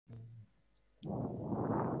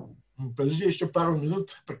Подожди еще пару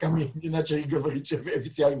минут, пока мы не начали говорить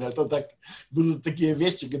официально, а то так будут такие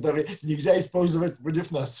вещи, которые нельзя использовать против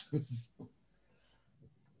нас.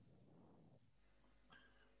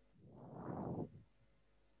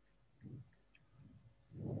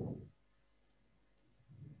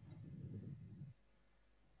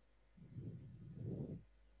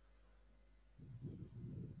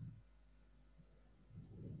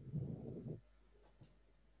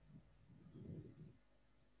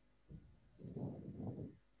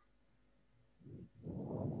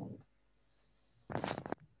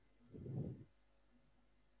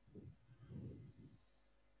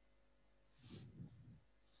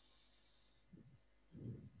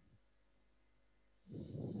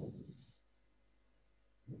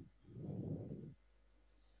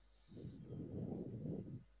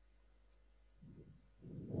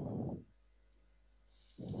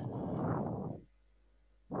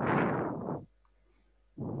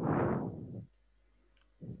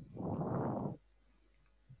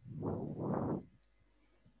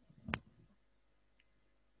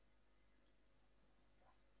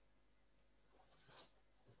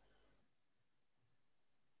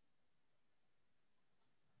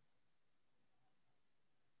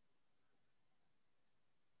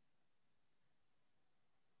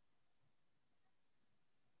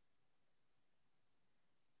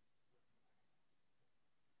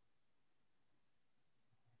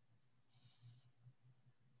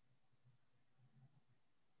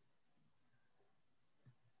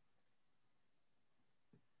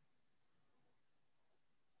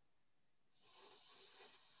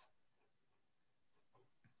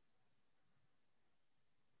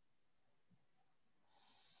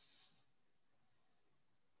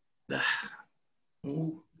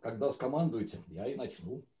 Ну, когда скомандуете, я и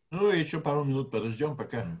начну. Ну, еще пару минут подождем,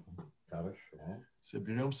 пока Хорошо.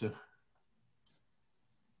 соберемся.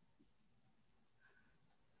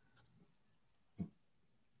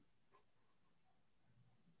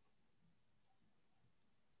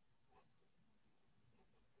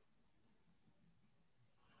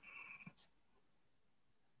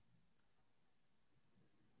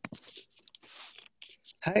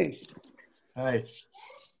 Hi. Hi.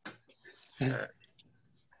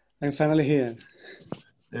 I'm finally here.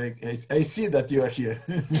 I see that you are here.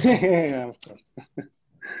 Yeah, of course.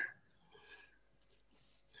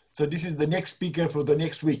 So this is the next speaker for the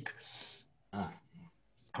next week.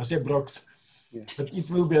 Jose Brox. Yeah. But it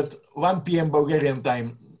will be at 1 p.m. Bulgarian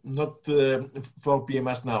time, not 4 p.m.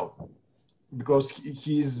 as now, because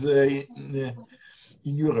he is in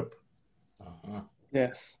Europe.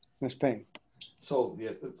 Yes, in Spain. So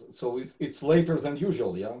yeah, it's later than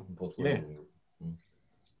usual, yeah. But Yeah.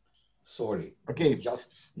 Sorry. Okay. It's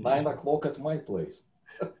just 9 o'clock at my place.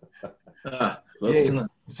 Yeah,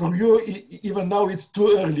 for you, even now it's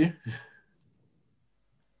too early.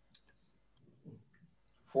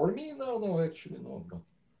 For me, no, actually, no. But...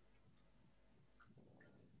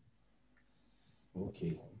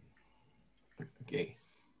 Okay.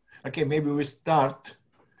 Okay, maybe we start.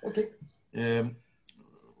 Okay.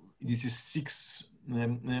 This is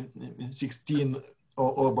 16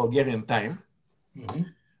 or Bulgarian time. Mm-hmm.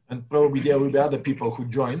 And probably there will be other people who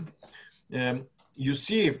join. You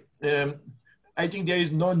see, I think there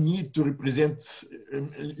is no need to represent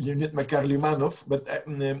Leonid Makar-Limanov, but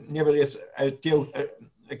nevertheless, I'll tell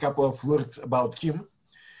a couple of words about him.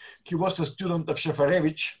 He was a student of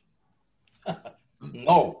Shafarevich.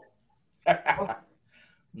 No.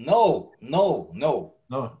 No,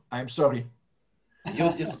 I'm sorry.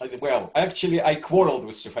 You just, well, actually, I quarreled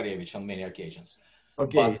with Shafarevich on many occasions.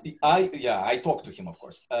 Okay. But I talked to him, of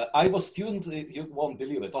course. I was student, you won't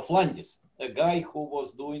believe it, of Landis, a guy who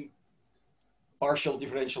was doing partial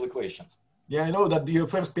differential equations. Yeah, I know that your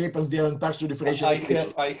first papers there on partial differential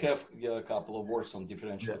equations. I have a couple of words on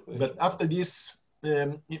differential equations. But after this,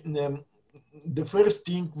 the first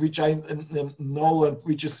thing which I know and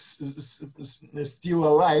which is still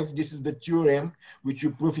alive, this is the theorem which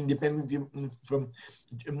you prove independently from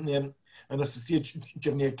Anastasia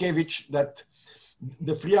Chernyakevich, that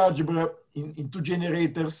the free algebra in two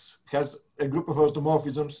generators has a group of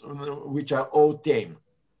automorphisms which are all tame.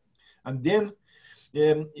 And then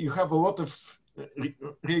you have a lot of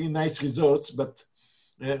really nice results, but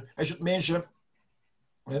I should mention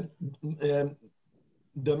the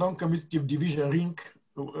non-commutative division ring,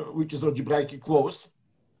 which is algebraically closed.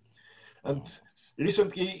 And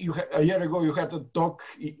recently, a year ago, you had a talk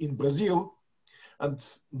in Brazil, and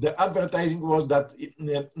the advertising was that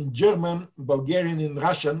in German, Bulgarian, and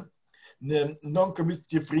Russian,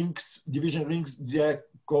 non-commutative rings, division rings, they are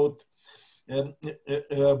called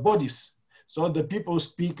bodies. So the people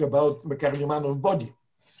speak about Makar-Limanov body.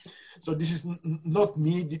 So this is not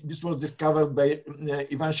me. This was discovered by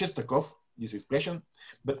Ivan Shestakov, this expression.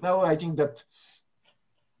 But now I think that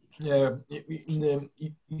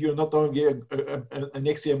you're not only an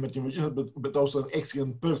excellent mathematician, but also an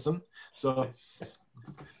excellent person. So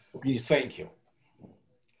please. Thank you.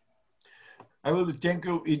 I will thank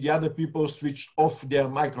you if the other people switch off their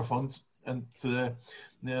microphones and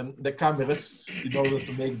the cameras in order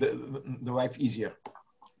to make the life easier.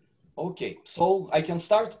 Okay, so I can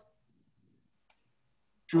start?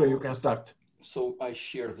 Sure, you can start. So I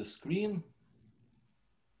share the screen.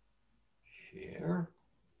 Share.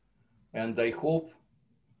 And I hope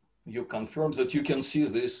you confirm that you can see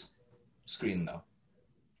this screen now.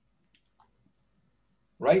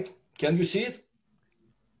 Right? Can you see it?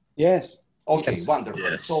 Yes. Okay, Yes. wonderful.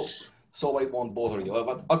 Yes. So I won't bother you.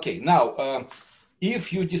 But okay, now,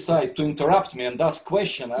 if you decide to interrupt me and ask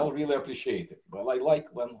question, I'll really appreciate it. Well, I like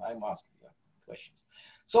when I'm asked questions.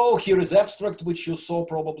 So here is abstract, which you saw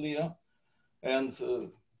probably, and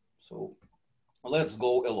so let's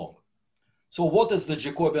go along. So what is the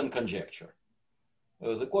Jacobian conjecture?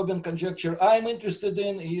 The Jacobian conjecture I'm interested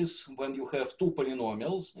in is when you have two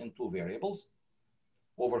polynomials and two variables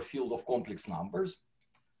over field of complex numbers,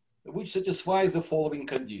 which satisfy the following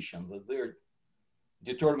condition, that their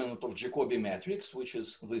determinant of Jacobi matrix, which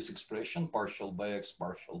is this expression, partial by x,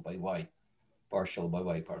 partial by y, partial by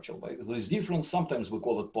y, partial by this difference, sometimes we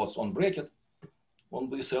call it post on bracket on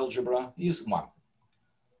this algebra, is 1.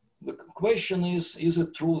 The question is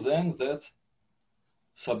it true then that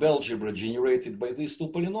subalgebra generated by these two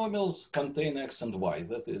polynomials contain x and y,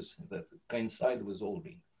 that coincide with all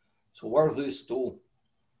rings? So are these two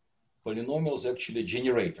polynomials actually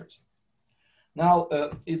generators? Now,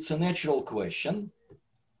 it's a natural question,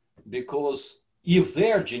 because if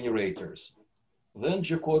they're generators, then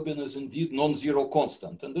Jacobian is indeed non-zero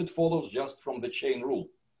constant, and it follows just from the chain rule.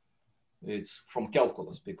 It's from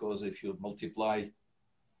calculus, because if you multiply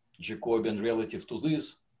Jacobian relative to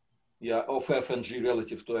this, of f and g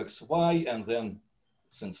relative to x, y, and then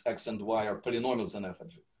since x and y are polynomials in f and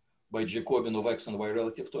g, by Jacobian of x and y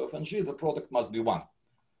relative to f and g, the product must be 1.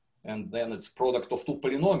 And then it's product of two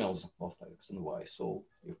polynomials of x and y. So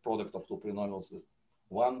if product of two polynomials is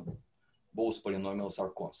 1, both polynomials are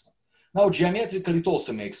constant. Now, geometrically, it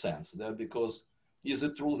also makes sense, because is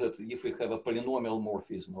it true that if we have a polynomial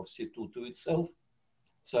morphism of C2 to itself,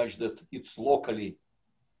 such that it's locally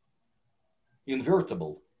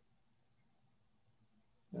invertible?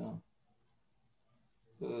 Yeah.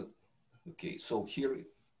 Okay, so here,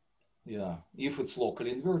 if it's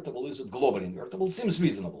locally invertible, is it globally invertible? Seems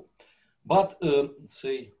reasonable. But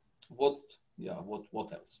say, what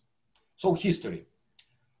else? So history.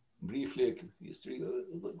 Briefly, history.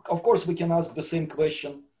 Of course, we can ask the same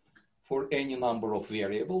question for any number of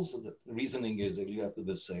variables. The reasoning is exactly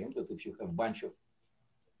the same, that if you have a bunch of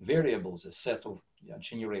variables, a set of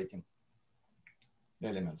generating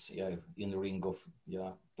elements in a ring of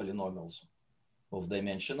polynomials of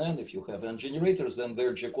dimension n, if you have n generators, then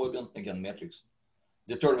their Jacobian, again, matrix,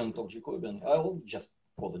 determinant of Jacobian, I'll just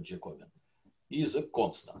call it Jacobian, is a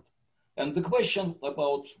constant. And the question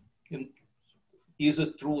about, is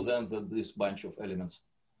it true then that this bunch of elements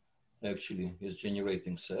actually is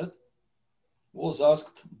generating set, was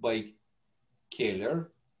asked by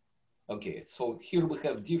Keller. Okay, so here we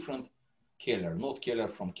have different Keller, not Keller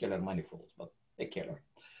from Keller manifolds, but a Keller.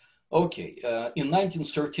 Okay, in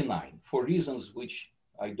 1939, for reasons which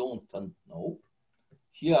I don't know,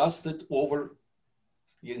 he asked it over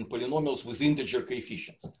in polynomials with integer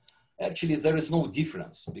coefficients. Actually, there is no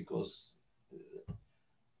difference, because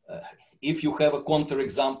if you have a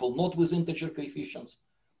counterexample not with integer coefficients,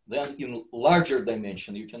 then in larger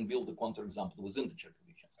dimension, you can build a counterexample with integer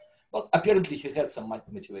coefficients. But apparently he had some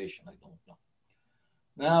motivation, I don't know.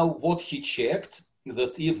 Now, what he checked,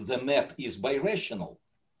 that if the map is birational,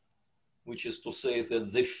 which is to say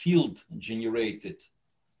that the field generated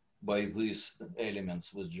by these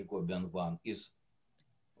elements with Jacobian 1 is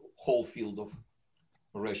whole field of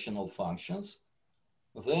rational functions,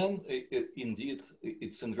 then indeed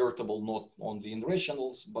it's invertible not only in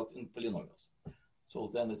rationals, but in polynomials.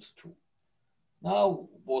 So then it's true. Now,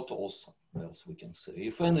 what else we can say?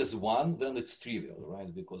 If n is 1, then it's trivial,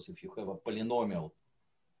 right? Because if you have a polynomial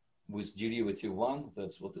with derivative 1,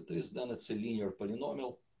 that's what it is, then it's a linear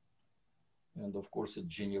polynomial. And of course, it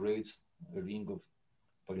generates a ring of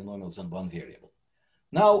polynomials in one variable.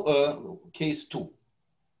 Now, case 2.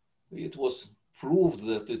 It was proved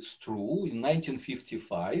that it's true in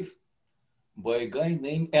 1955 by a guy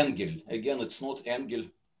named Engel. Again, it's not Engel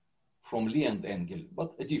from Leonid Engel,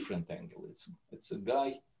 but a different Engel. It's a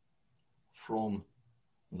guy from,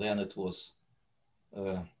 then it was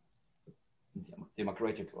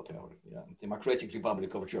Democratic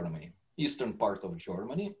Republic of Germany, eastern part of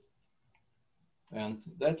Germany. And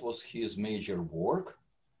that was his major work.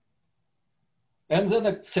 And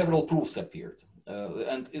then several proofs appeared.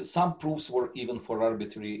 And some proofs were even for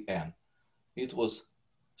arbitrary n. It was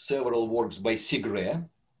several works by Segre.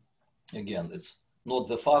 Again, it's not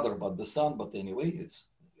the father, but the son, but anyway, it's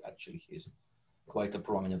actually he's quite a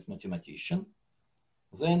prominent mathematician.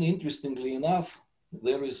 Then, interestingly enough,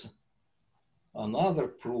 there is another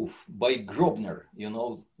proof by Grobner, you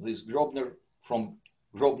know, this Grobner from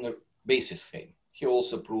Grobner basis fame. He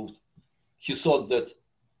also proved, he thought that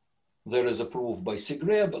there is a proof by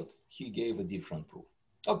Segre, but he gave a different proof.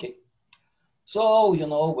 Okay. So, you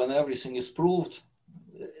know, when everything is proved,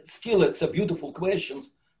 still it's a beautiful question.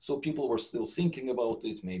 So people were still thinking about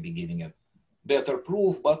it, maybe giving a better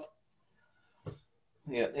proof, but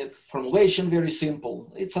yeah, it's formulation very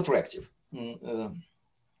simple. It's attractive.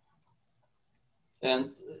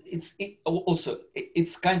 And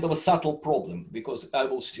it's kind of a subtle problem, because I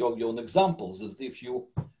will show you on examples that if you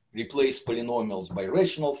replace polynomials by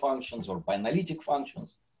rational functions or by analytic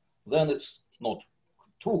functions, then it's not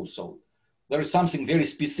true. So there is something very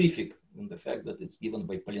specific in the fact that it's given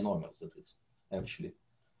by polynomials, that it's actually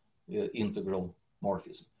integral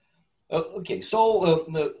morphism. Okay, so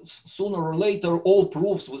sooner or later, all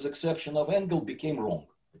proofs with exception of Engel became wrong.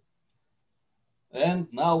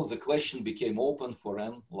 And now the question became open for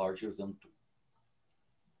n larger than 2.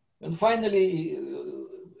 And finally,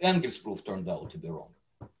 Engel's proof turned out to be wrong.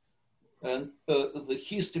 And the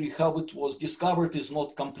history, how it was discovered, is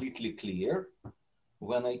not completely clear.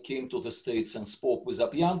 When I came to the States and spoke with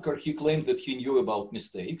Apyankar, he claimed that he knew about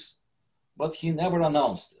mistakes, but he never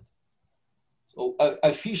announced it. So an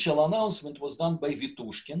official announcement was done by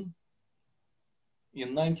Vitushkin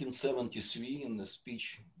in 1973 in a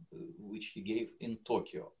speech which he gave in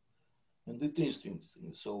Tokyo. And it's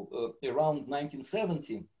interesting. So around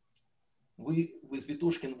 1970, we with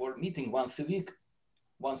Vitushkin were meeting once a week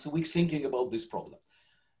thinking about this problem.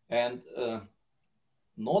 And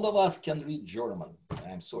none of us can read German,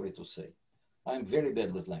 I'm sorry to say. I'm very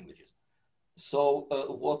bad with languages. So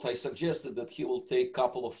what I suggested that he will take a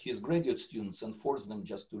couple of his graduate students and force them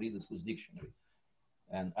just to read it with dictionary,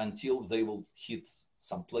 and until they will hit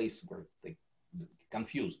some place where they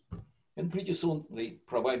confused. And pretty soon they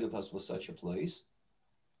provided us with such a place.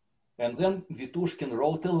 And then Vitushkin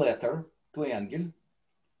wrote a letter to Engel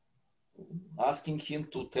asking him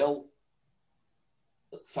to tell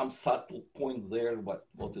some subtle point there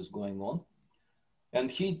what is going on.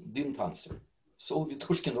 And he didn't answer. So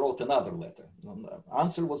Vitushkin wrote another letter. And the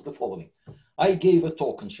answer was the following. I gave a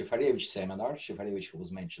talk on Shefarevich seminar, Shefarevich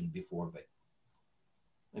was mentioned before by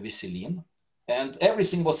Veselin, and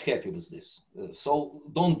everything was happy with this. So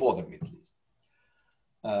don't bother me, please.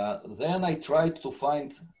 Then I tried to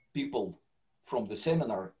find people from the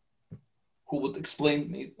seminar who would explain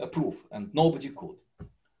me a proof, and nobody could.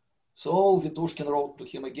 So Vitushkin wrote to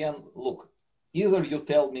him again, look, either you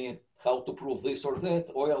tell me how to prove this or that,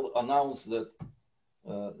 or I'll announce that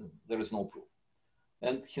there is no proof.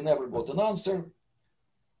 And he never got an answer.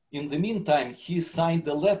 In the meantime, he signed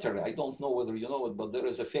a letter. I don't know whether you know it, but there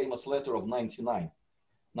is a famous letter of 99.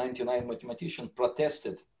 99 mathematician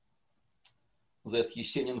protested that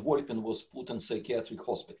Yesenin Volpin was put in psychiatric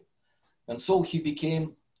hospital. And so he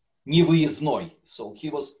became невыездной. So he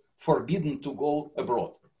was forbidden to go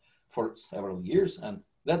abroad for several years. And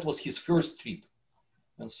that was his first trip.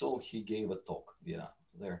 And so he gave a talk. Yeah,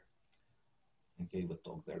 there. He gave a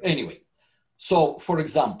talk there. Anyway, so for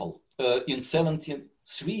example, in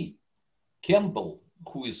 1973, Campbell,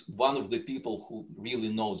 who is one of the people who really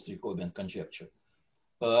knows the Jacobian conjecture,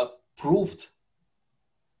 wrote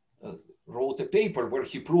a paper where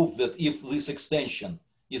he proved that if this extension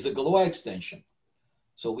is a Galois extension,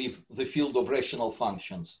 so if the field of rational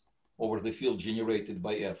functions over the field generated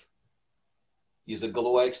by F is a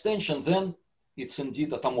Galois extension, then it's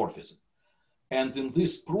indeed automorphism. And in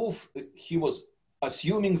this proof, he was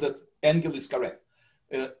assuming that Engel is correct,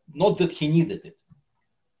 not that he needed it.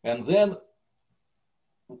 And then,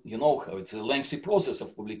 you know how it's a lengthy process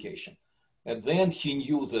of publication. And then he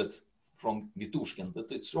knew that from Vitushkin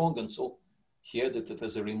that it's wrong, and so he added it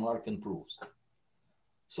as a remark in proofs.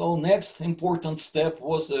 So next important step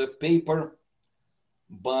was a paper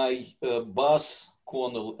by Bass,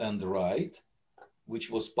 Connell, and Wright, which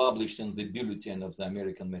was published in the Bulletin of the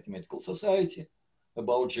American Mathematical Society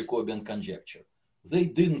about Jacobian conjecture. They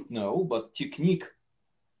didn't know, but technique,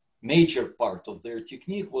 major part of their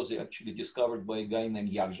technique was actually discovered by a guy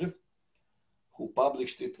named Yakzhev, who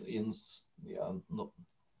published it in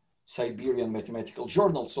Siberian mathematical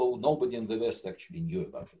journal, so nobody in the West actually knew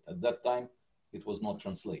about it. At that time, it was not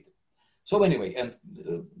translated. So anyway, and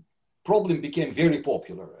problem became very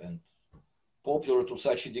popular, and popular to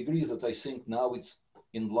such a degree that I think now it's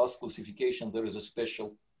in last classification, there is a special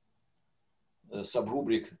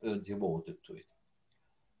subrubric devoted to it.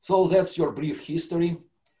 So that's your brief history.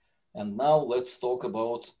 And now let's talk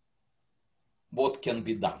about what can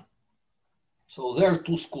be done. So there are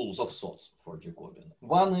two schools of thought for Jacobian.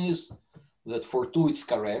 One is that for 2 it's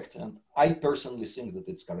correct, and I personally think that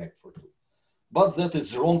it's correct for 2, but that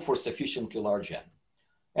it's wrong for sufficiently large n.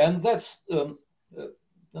 And that's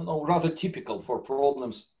rather typical for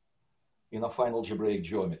problems in affine algebraic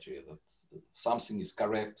geometry, that something is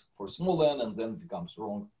correct for small n and then becomes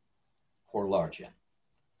wrong for large n.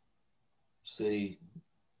 Say,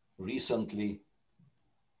 recently,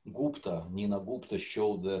 Nina Gupta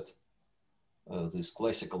showed that this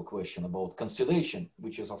classical question about cancellation,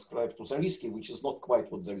 which is ascribed to Zariski, which is not quite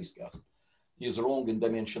what Zariski asked, is wrong in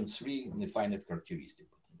dimension 3 in a finite characteristic,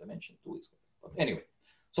 but in dimension 2 is correct. But anyway,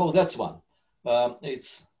 so that's one.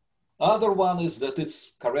 Other one is that it's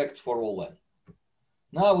correct for all n.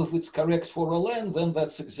 Now, if it's correct for all n, then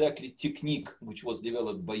that's exactly technique which was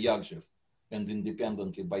developed by Yagjev and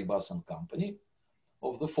independently by Bass and company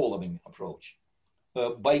of the following approach.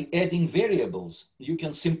 By adding variables, you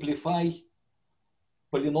can simplify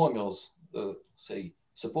polynomials. Say,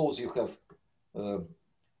 suppose you have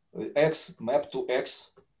x mapped to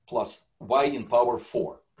x plus y in power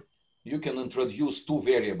 4. You can introduce 2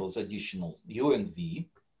 variables additional, u and v,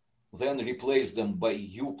 then replace them by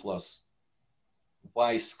u plus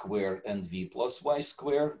y square and v plus y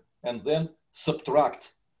square, and then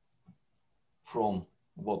subtract from,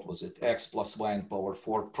 what was it, x plus y in power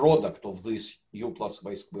 4 product of this u plus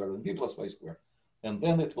y square and v plus y square. And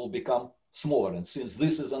then it will become smaller. And since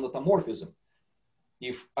this is an automorphism,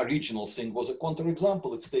 if original thing was a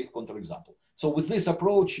counterexample, it stays counterexample. So with this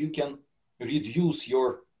approach, you can reduce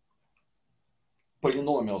your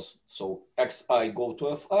polynomials. So xi go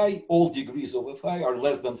to fi, all degrees of fi are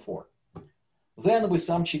less than 4. Then with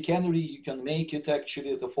some chicanery, you can make it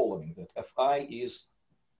actually the following, that fi is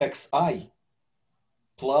xi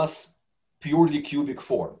plus purely cubic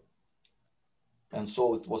form. And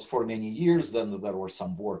so it was for many years. Then there was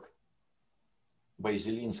some work by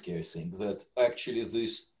Zelinsky, I think, that actually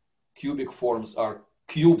these cubic forms are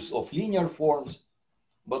cubes of linear forms.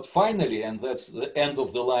 But finally, and that's the end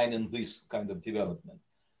of the line in this kind of development,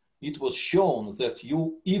 it was shown that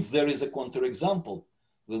if there is a counterexample,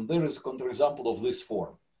 then there is a counterexample of this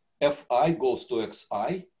form. Fi goes to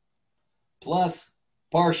xi plus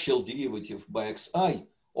partial derivative by xi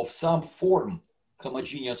of some form,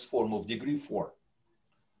 homogeneous form of degree 4.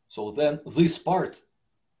 So then this part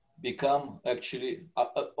become actually,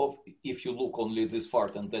 if you look only this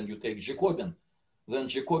part and then you take Jacobian, then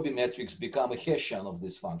Jacobi metrics become a Hessian of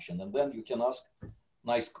this function. And then you can ask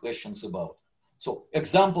nice questions about. So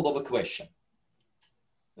example of a question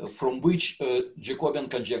from which Jacobian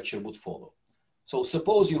conjecture would follow. So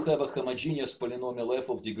suppose you have a homogeneous polynomial f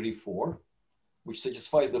of degree 4, which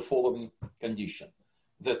satisfies the following condition.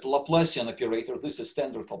 That Laplacian operator, this is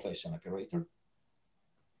standard Laplacian operator,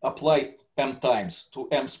 applied m times to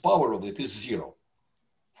m's power of it is 0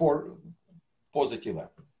 for positive m.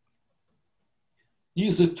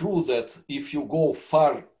 Is it true that if you go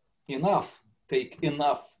far enough, take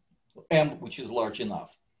enough m which is large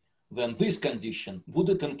enough, then this condition, would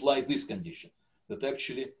it imply this condition? That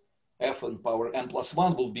actually f in power m plus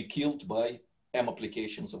 1 will be killed by m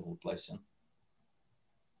applications of Laplacian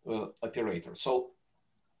operator. So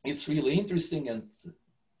it's really interesting, and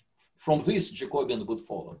from this Jacobian would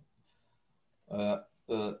follow.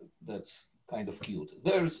 That's kind of cute.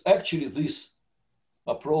 There's actually this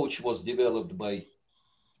approach was developed by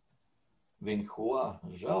Wenhua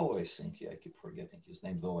Zhao, I think. I keep forgetting his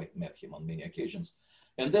name, though I met him on many occasions.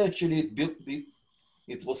 And actually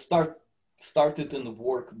it was started in the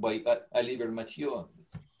work by Olivier Mathieu,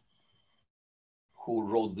 who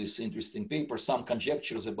wrote this interesting paper, Some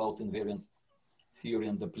Conjectures about Invariant Theory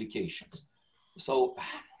and Applications. So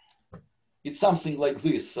it's something like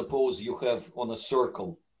this. Suppose you have on a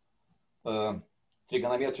circle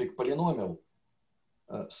trigonometric polynomial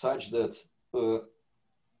such that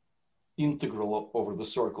integral over the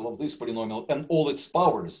circle of this polynomial and all its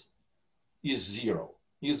powers is 0.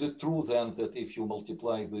 Is it true then that if you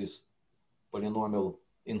multiply this polynomial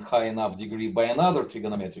in high enough degree by another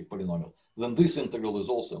trigonometric polynomial, then this integral is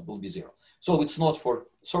also will be 0? So it's not for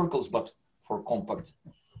circles, but for compact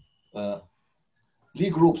Lie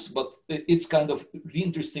groups, but it's kind of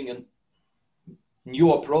interesting and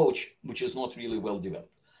new approach, which is not really well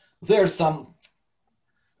developed. There's some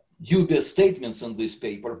dubious statements in this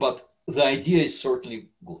paper, but the idea is certainly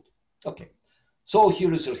good. Okay, so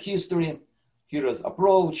here is her history, here is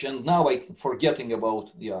approach, and now I'm forgetting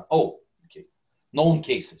about, known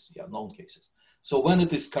cases, known cases. So when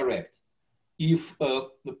it is correct, if the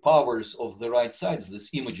powers of the right sides, these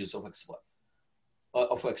images of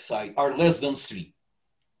xi are less than 3,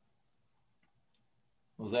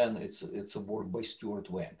 then it's a work by Stuart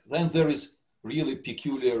Wang. Then there is really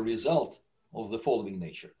peculiar result of the following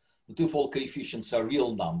nature. If all coefficients are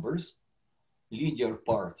real numbers, linear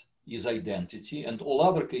part is identity, and all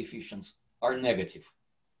other coefficients are negative,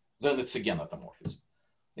 then it's again automorphism.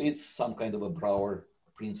 It's some kind of a Brouwer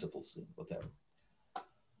principle thing, whatever.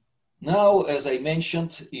 Now, as I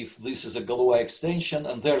mentioned, if this is a Galois extension,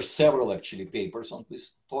 and there are several actually papers on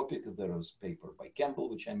this topic. There is a paper by Campbell,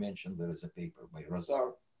 which I mentioned. There is a paper by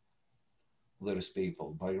Razar. There is a paper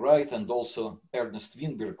by Wright, and also Ernest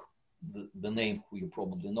Winberg, the name who you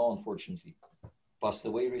probably know, unfortunately, passed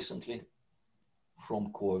away recently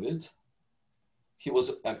from COVID. He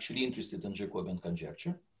was actually interested in Jacobian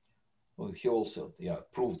conjecture. He also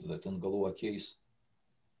proved that in Galois case,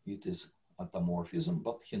 it is automorphism,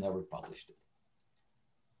 but he never published it.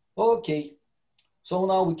 Okay, so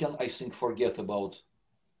now we can, I think, forget about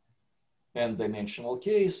n-dimensional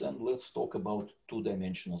case, and let's talk about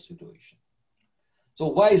two-dimensional situation. So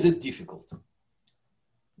why is it difficult?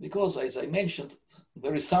 Because, as I mentioned,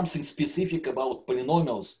 there is something specific about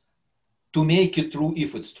polynomials to make it true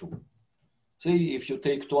if it's true. Say, if you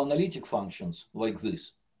take two analytic functions like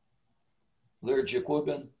this, their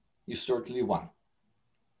Jacobian is certainly 1.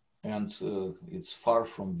 And it's far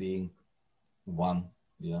from being 1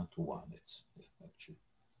 to 1. It's actually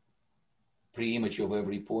pre-image of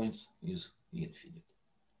every point is infinite.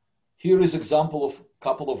 Here is example of a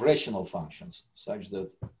couple of rational functions such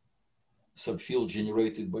that subfield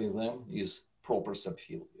generated by them is proper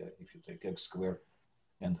subfield. If you take x squared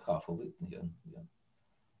and half of it,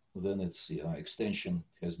 then its extension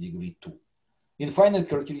has degree 2. Infinite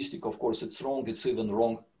characteristic, of course, it's wrong. It's even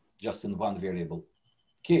wrong just in one variable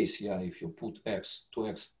case. If you put x to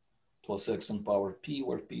x plus x in power p,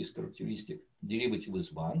 where p is characteristic, derivative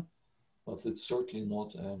is 1, but it's certainly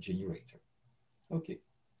not a generator. Okay.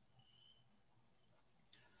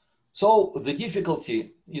 So the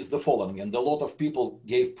difficulty is the following, and a lot of people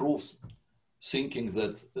gave proofs thinking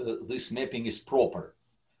that this mapping is proper,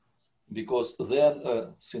 because then,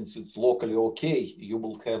 since it's locally okay, you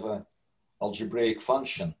will have a algebraic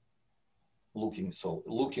function looking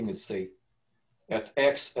at, say, at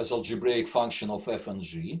x as algebraic function of f and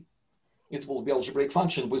g. It will be algebraic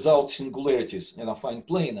function without singularities in a affine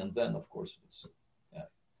plane, and then, of course,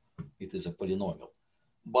 it is a polynomial.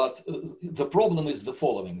 But the problem is the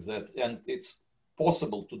following, and it's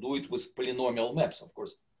possible to do it with polynomial maps. Of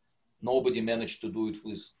course, nobody managed to do it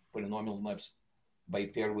with polynomial maps by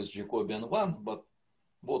pair with Jacobian 1, but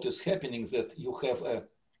what is happening is that you have a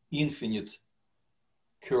infinite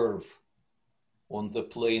curve on the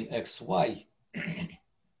plane xy,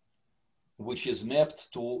 which is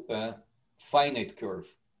mapped to a finite curve.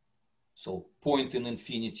 So point in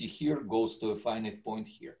infinity here goes to a finite point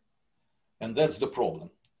here. And that's the problem.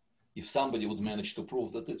 If somebody would manage to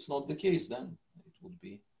prove that it's not the case, then it would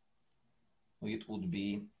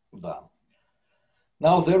be done.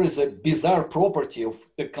 Now there is a bizarre property of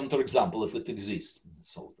a counterexample if it exists.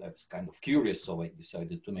 So that's kind of curious, so I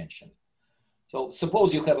decided to mention it. So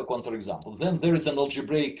suppose you have a counterexample. Then there is an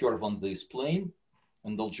algebraic curve on this plane,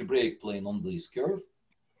 and algebraic plane on this curve.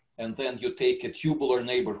 And then you take a tubular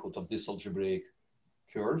neighborhood of this algebraic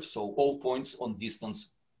curve. So all points on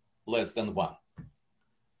distance less than 1.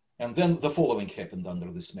 And then the following happened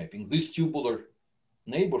under this mapping. This tubular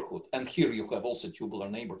neighborhood, and here you have also tubular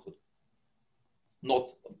neighborhood,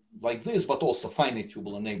 not like this, but also finite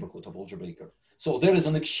tubular neighborhood of algebraic curve. So there is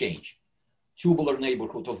an exchange. Tubular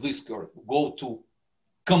neighborhood of this curve go to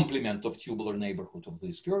complement of tubular neighborhood of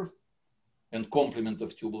this curve, and complement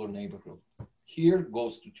of tubular neighborhood here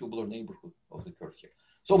goes to tubular neighborhood of the curve here.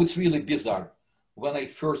 So it's really bizarre. When I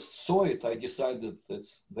first saw it, I decided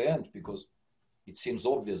that's the end, because it seems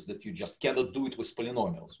obvious that you just cannot do it with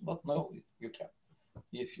polynomials, but no, you can.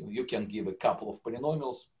 If you can give a couple of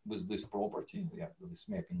polynomials with this property, this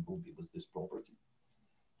mapping will be with this property.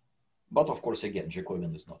 But of course, again,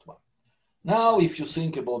 Jacobian is not 1. Now, if you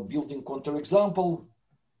think about building counterexample,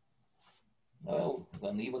 well,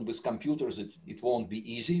 then even with computers, it won't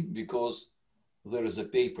be easy, because there is a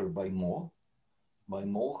paper by Moch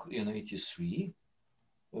in '83.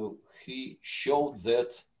 He showed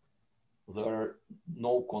that there are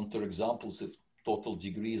no counterexamples if total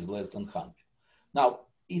degree is less than 100. Now,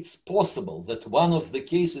 it's possible that one of the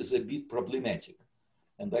cases is a bit problematic.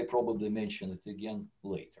 and I probably mention it again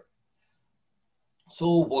later. So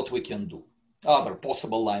what we can do? Other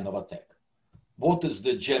possible line of attack. What is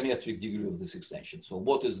the geometric degree of this extension? So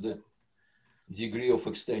what is the degree of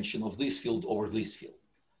extension of this field over this field?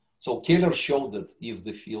 So Keller showed that if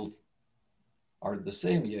the fields are the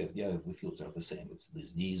same, if the fields are the same, it's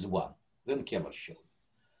this D is 1. Then Keller showed.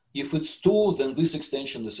 If it's 2, then this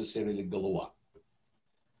extension necessarily Galois.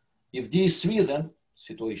 If D is 3, then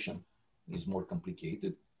situation is more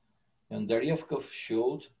complicated. And Darevkov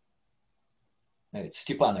showed, it's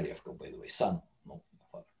Stepan Darevkov, by the way, son, no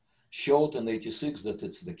father, showed in 86 that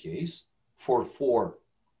it's the case. For 4,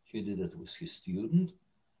 he did it with his student.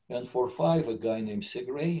 And for 5, a guy named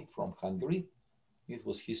Segre from Hungary, it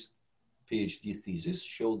was his PhD thesis,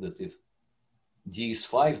 showed that if D is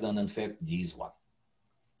 5, then in fact D is 1.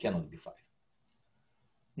 Cannot be 5.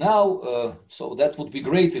 Now, so that would be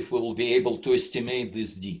great if we will be able to estimate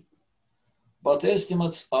this D. But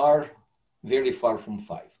estimates are very far from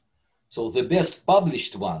 5. So the best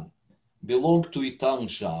published one belonged to Yitang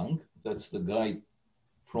Zhang. That's the guy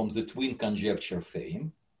from the twin conjecture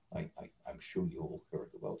fame. I'm sure you all heard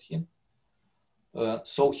about him.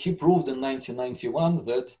 So he proved in 1991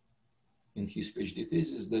 that, in his PhD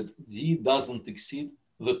thesis, that D doesn't exceed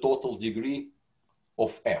the total degree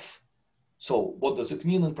of F. So what does it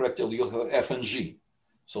mean in practical? You have F and G.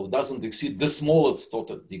 So it doesn't exceed the smallest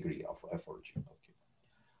total degree of F or G. Okay.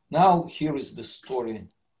 Now, here is the story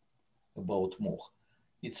about Moch.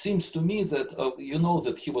 It seems to me that, you know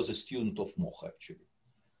that he was a student of Moch, actually.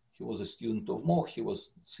 He was a student of Moch. He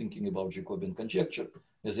was thinking about Jacobian conjecture.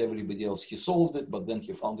 As everybody else, he solved it, but then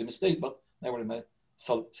he found a mistake, but never mind,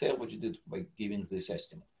 salvaged did by giving this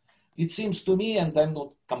estimate. It seems to me, and I'm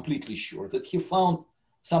not completely sure, that he found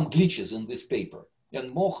some glitches in this paper.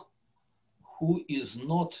 And Moch, who is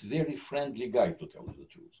not very friendly guy, to tell you the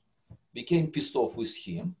truth, became pissed off with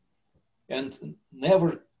him and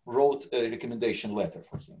never wrote a recommendation letter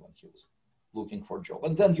for him when he was looking for a job.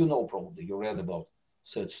 And then, you know, probably you read about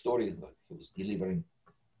sad story that he was delivering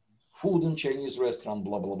food in Chinese restaurant,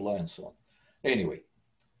 blah, blah, blah, and so on. Anyway,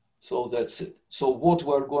 so that's it. So what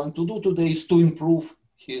we're going to do today is to improve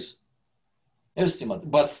his estimate,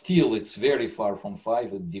 but still it's very far from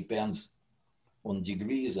 5. It depends on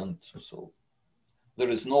degrees, and so there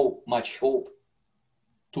is no much hope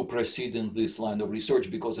to proceed in this line of research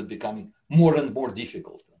because it's becoming more and more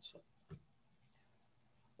difficult. And so.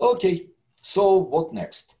 Okay, so what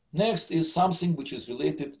next? Next is something which is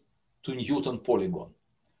related to Newton polygon.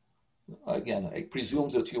 Again, I presume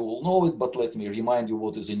that you all know it, but let me remind you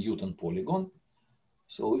what is a Newton polygon.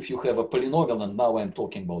 So if you have a polynomial, and now I'm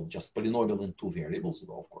talking about just polynomial in 2 variables,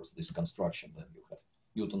 of course, this construction, then you have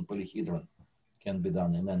Newton polyhedron can be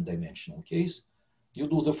done in n-dimensional case. You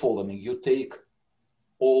do the following. You take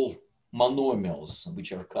all monomials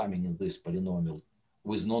which are coming in this polynomial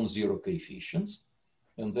with non-zero coefficients.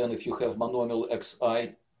 And then if you have monomial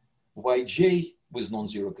xi, yj with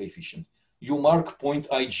non-zero coefficient, you mark point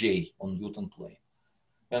ij on Newton plane.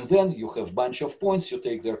 And then you have bunch of points, you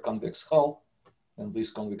take their convex hull, and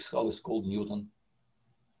this convex hull is called Newton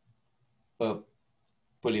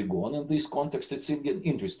polygon. In this context, it's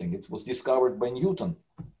interesting. It was discovered by Newton,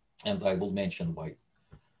 and I will mention why.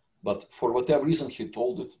 But for whatever reason, he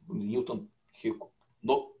told it, Newton, he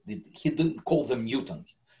didn't call them Newton.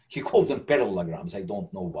 He called them parallelograms. I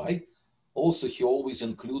don't know why. Also, he always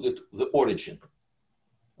included the origin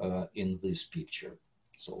in this picture.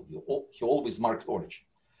 So he always marked origin.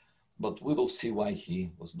 But we will see why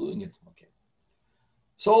he was doing it. Okay.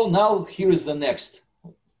 So now here is the next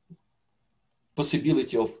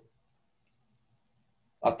possibility of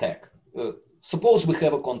attack. Suppose we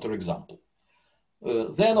have a counterexample.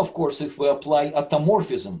 Then, of course, if we apply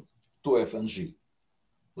atomorphism to f and g,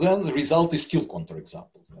 then the result is still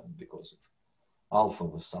counterexample, because alpha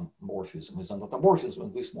with some morphism is an automorphism,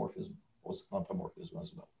 and this morphism was an automorphism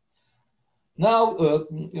as well. Now,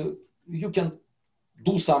 you can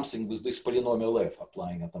do something with this polynomial f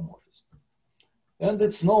applying automorphism. And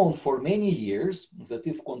it's known for many years that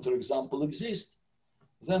if counterexample exists,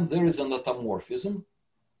 then there is an automorphism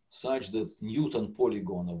such that Newton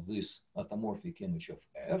polygon of this automorphic image of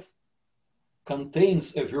f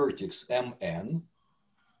contains a vertex mn.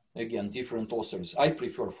 Again, different authors. I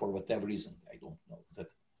prefer, for whatever reason, I don't know, that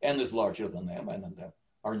n is larger than m, and m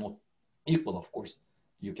are not equal, of course.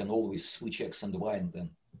 You can always switch x and y and then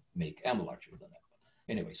make m larger than m.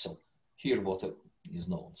 Anyway, so here what is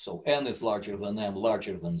known. So n is larger than m,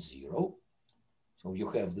 larger than 0. So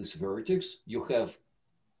you have this vertex. You have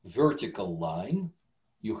vertical line.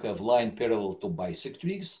 You have line parallel to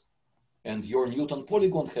bisectrix. And your Newton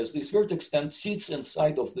polygon has this vertex and sits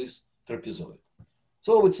inside of this trapezoid.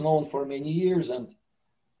 So it's known for many years, and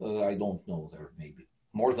I don't know, there may be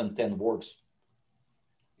more than 10 works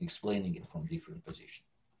explaining it from different positions.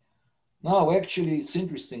 Now, actually, it's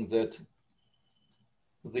interesting that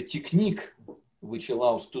the technique which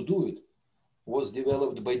allows to do it was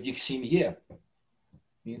developed by Diximier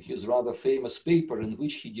in his rather famous paper in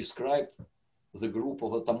which he described the group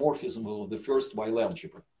of automorphism of the first Weil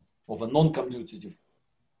algebra, of a non-commutative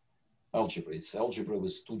algebra. It's algebra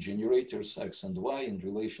with two generators, x and y, in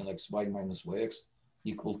relation xy minus yx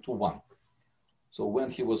equal to 1. So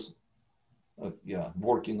when he was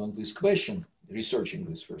working on this question, researching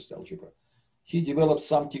this first algebra, he developed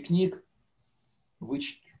some technique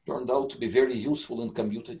which turned out to be very useful in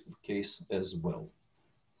commutative case as well.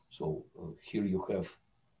 So here you have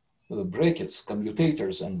brackets,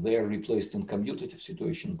 commutators, and they're replaced in commutative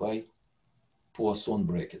situation by Poisson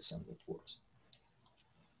brackets, and that works.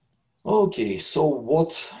 Okay,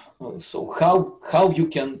 so how you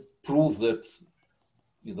can prove that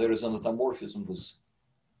there is an automorphism with,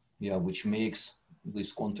 which makes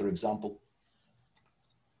this counterexample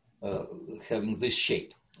having this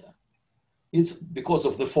shape? It's because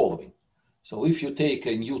of the following. So if you take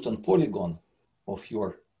a Newton polygon of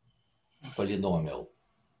your polynomial,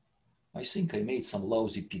 I think I made some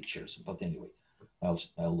lousy pictures, but anyway,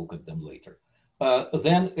 I'll look at them later.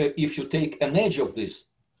 Then if you take an edge of this,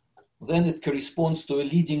 then it corresponds to a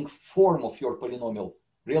leading form of your polynomial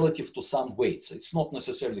relative to some weights. It's not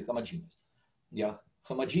necessarily homogeneous.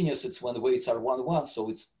 Homogeneous, it's when weights are 1, 1, so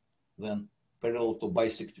it's then parallel to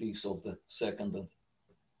bisectrix of the second and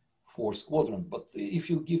fourth quadrant. But if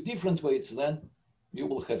you give different weights, then you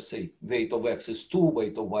will have, say, weight of x is 2,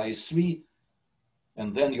 weight of y is 3,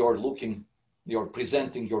 and then you're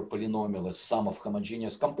presenting your polynomial as sum of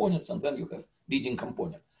homogeneous components, and then you have leading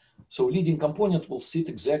component. So leading component will sit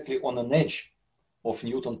exactly on an edge of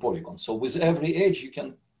Newton polygon. So with every edge, you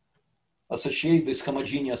can associate this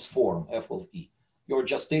homogeneous form, f of e. You're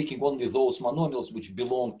just taking only those monomials which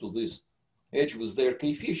belong to this edge with their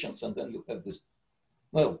coefficients, and then you have this,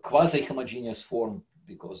 well, quasi-homogeneous form,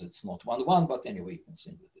 because it's not 1, 1, but anyway, you can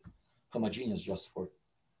think that it's homogeneous just for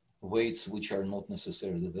weights which are not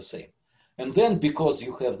necessarily the same. And then because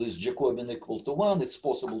you have this Jacobian equal to 1, it's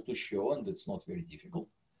possible to show, and it's not very difficult,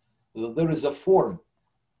 that there is a form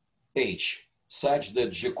H such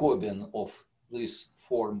that Jacobian of this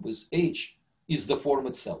form with H is the form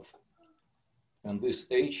itself. And this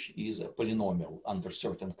H is a polynomial under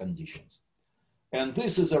certain conditions. And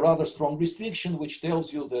this is a rather strong restriction which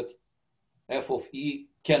tells you that f of e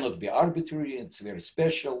cannot be arbitrary, it's very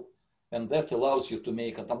special, and that allows you to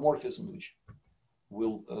make automorphism which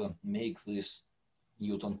will make this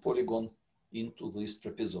Newton polygon into this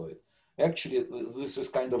trapezoid. Actually, this is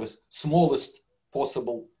kind of a smallest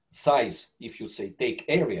possible size. If you say take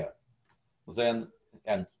area, then,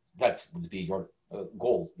 and that would be your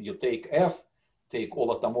goal. You take f, take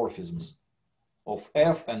all automorphisms of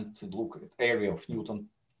f, and look at area of Newton,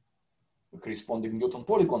 corresponding Newton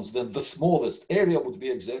polygons, then the smallest area would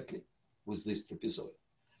be exactly with this trapezoid.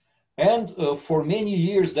 And for many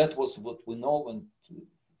years, that was what we know, and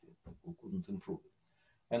we couldn't improve it.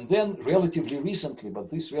 And then relatively recently, but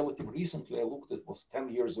this relatively recently I looked at was 10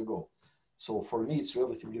 years ago. So for me, it's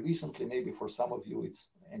relatively recently, maybe for some of you,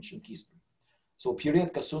 it's ancient history. So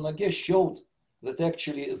Pierret-Casson-Naguet showed that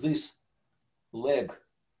actually this leg,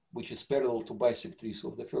 which is parallel to bisectrix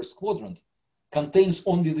of the first quadrant, contains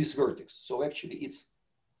only this vertex. So actually it's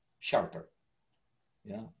sharper.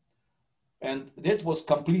 And that was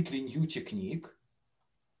completely new technique.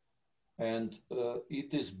 And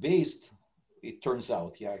it is based, it turns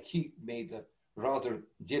out, he made a rather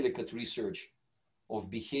delicate research of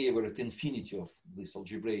behavior at infinity of these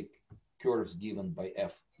algebraic curves given by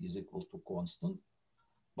f is equal to constant.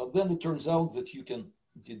 But then it turns out that you can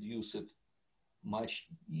deduce it much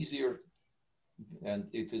easier. And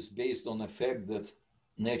it is based on the fact that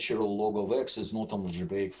natural log of x is not an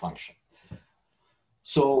algebraic function.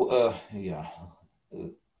 So,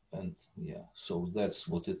 so that's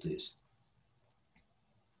what it is.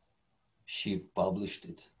 She published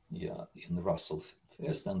it, in Russell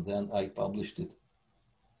first, and then I published it.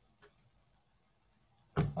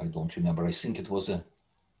 I don't remember. I think it was an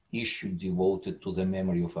issue devoted to the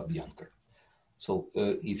memory of Abyanker. So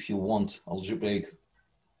if you want algebraic,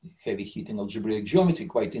 heavy-hitting algebraic geometry,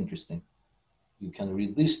 quite interesting. You can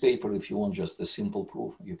read this paper. If you want just a simple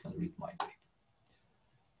proof, you can read my paper.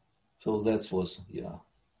 So that was,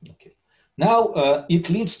 okay. Now, it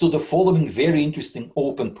leads to the following very interesting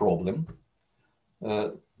open problem,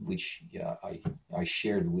 which, I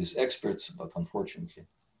shared with experts, but unfortunately,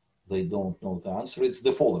 they don't know the answer. It's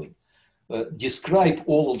the following. Describe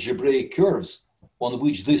all algebraic curves on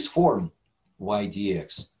which this form y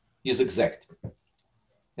dx is exact?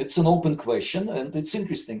 It's an open question, and it's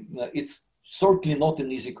interesting. It's certainly not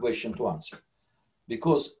an easy question to answer,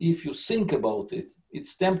 because if you think about it,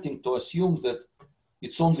 it's tempting to assume that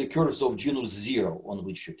it's only curves of genus 0 on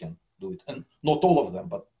which you can do it, and not all of them,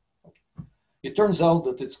 but okay. It turns out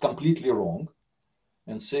that it's completely wrong,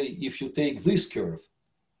 and say if you take this curve,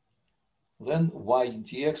 then y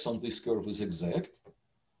dx on this curve is exact,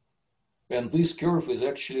 and this curve is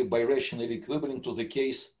actually birationally equivalent to the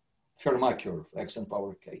case Fermat curve, x in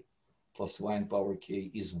power k plus y in power k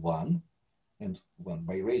is 1. And when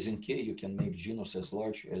by raising k, you can make genus as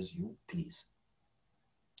large as you please.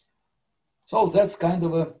 So that's kind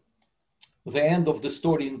of the end of the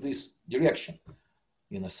story in this direction,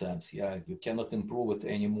 in a sense. Yeah, you cannot improve it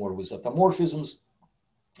anymore with automorphisms.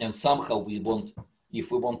 And somehow we want,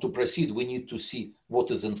 if we want to proceed, we need to see what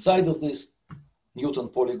is inside of this Newton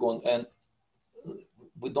polygon, and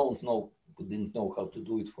we don't know, we didn't know how to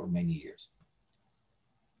do it for many years.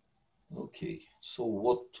 Okay, so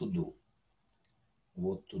what to do?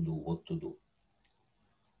 What to do?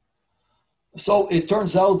 So it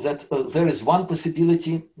turns out that there is one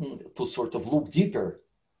possibility to sort of look deeper,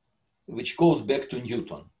 which goes back to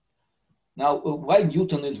Newton. Now, why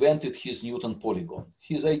Newton invented his Newton polygon?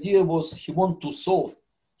 His idea was he wanted to solve,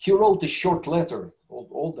 he wrote a short letter,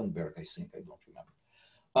 Oldenburg, I think, I don't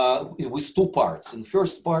remember, with two parts. In the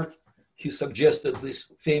first part, he suggested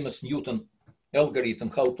this famous Newton algorithm,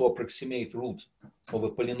 how to approximate root of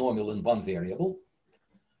a polynomial in one variable.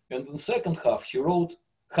 And in the second half, he wrote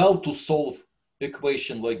how to solve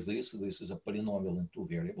equation like this. This is a polynomial in two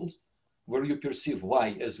variables, where you perceive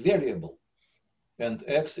y as variable and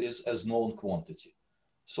x is as known quantity.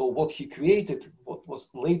 So what he created, what was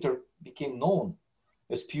later became known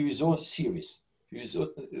as Puiseux series.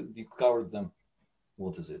 Puiseux discovered them,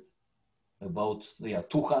 what is it? About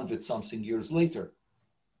 200 something years later,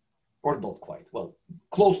 or not quite, well,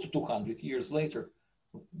 close to 200 years later,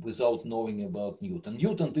 without knowing about Newton.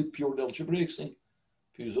 Newton did pure algebraic thing.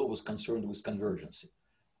 Puiseux was concerned with convergency.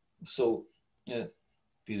 So,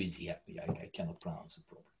 Puiseux, I cannot pronounce it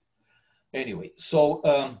properly. Anyway, so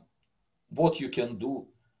what you can do,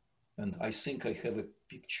 and I think I have a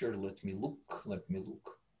picture. Let me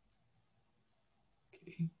look.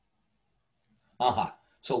 Okay. Aha.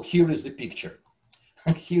 So here is the picture.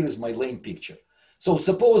 Here is my lame picture. So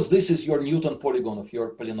suppose this is your Newton polygon of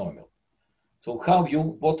your polynomial. So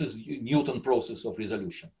what is Newton process of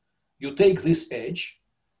resolution? You take this edge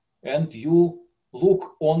and you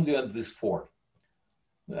look only at this form.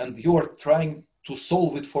 And you are trying to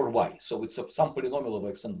solve it for y. So it's some polynomial of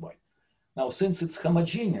x and y. Now, since it's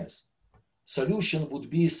homogeneous, solution would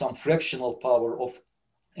be some fractional power of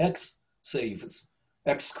x, say if it's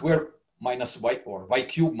x squared minus y, or y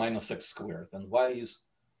cubed minus x squared, and y is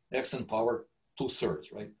x in power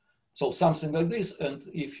 2/3, right? So something like this, and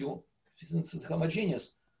since it's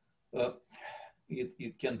homogeneous,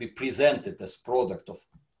 it can be presented as product of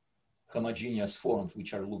homogeneous forms,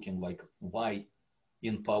 which are looking like y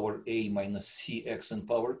in power a minus cx in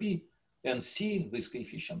power b, and c, this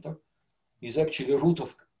coefficient, is actually a root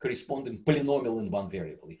of corresponding polynomial in one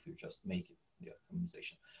variable, if you just make it the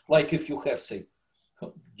optimization. Like if you have, say,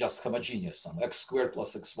 just homogeneous sum, x squared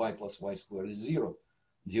plus xy plus y squared is 0,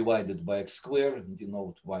 divided by x squared,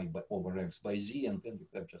 denote y over x by z, and then you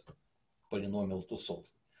have just polynomial to solve.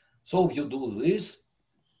 So you do this,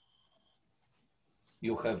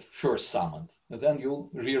 you have first summoned, and then you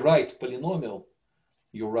rewrite polynomial.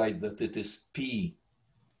 You write that it is p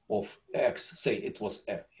of x, say it was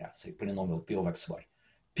say polynomial p of xy,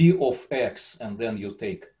 p of x, and then you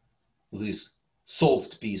take this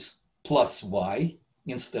solved piece plus y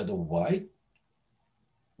instead of y.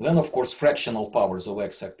 Then, of course, fractional powers of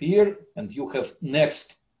x appear, and you have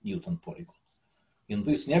next Newton polygon. In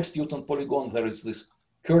this next Newton polygon, there is this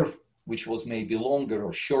curve, which was maybe longer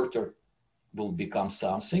or shorter, will become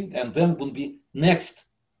something, and then will be next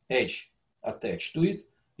edge attached to it.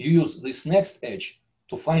 You use this next edge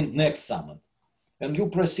to find next summand. And you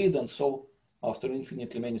proceed, and so after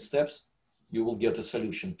infinitely many steps, you will get a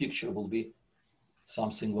solution. Picture will be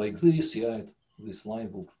something like this. This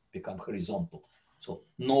line will become horizontal. So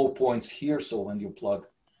no points here, so when you plug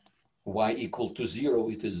y equal to 0,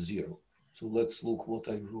 it is 0. So let's look what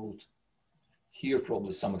I wrote here,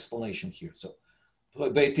 probably some explanation here. So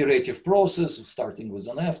by iterative process, starting with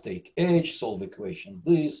an f, take edge, solve equation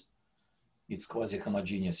this. It's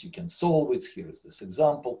quasi-homogeneous, you can solve it. Here is this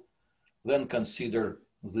example. Then consider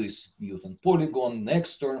this Newton polygon,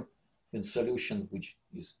 next term, in solution, which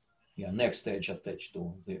is next edge attached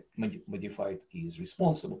to the modified E is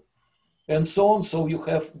responsible. And so on. So you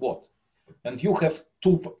have what? And you have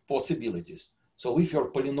two possibilities. So if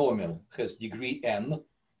your polynomial has degree n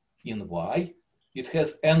in y, it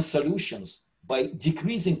has n solutions by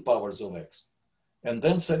decreasing powers of x, and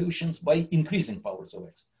then solutions by increasing powers of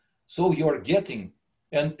x. So you're getting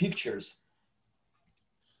n pictures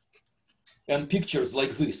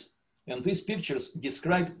like this. And these pictures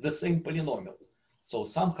describe the same polynomial. So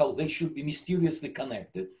somehow they should be mysteriously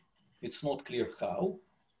connected. It's not clear how,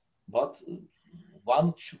 but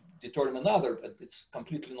one should determine another, but it's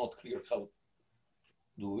completely not clear how to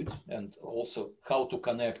do it. And also how to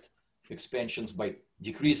connect expansions by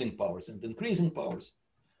decreasing powers and increasing powers.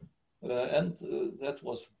 That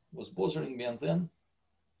was bothering me. And then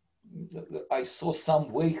I saw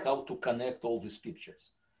some way how to connect all these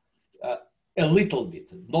pictures. A little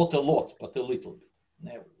bit, not a lot, but a little bit,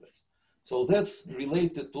 nevertheless. So that's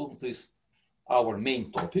related to this, our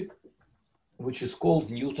main topic, which is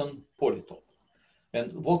called Newton polytope.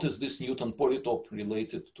 And what is this Newton polytope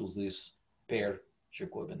related to this pair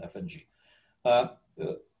Jacobian F and G?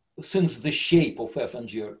 Since the shape of F and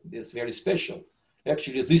G is very special,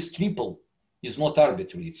 actually this triple is not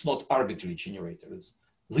arbitrary. It's not arbitrary generator. It's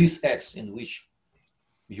this X in which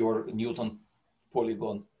your Newton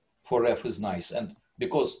polygon for F is nice. And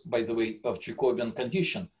because, by the way, of Jacobian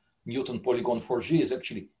condition, Newton polygon for G is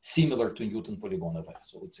actually similar to Newton polygon of F.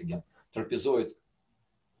 So it's again, trapezoid,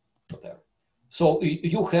 whatever. So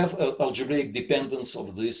you have an algebraic dependence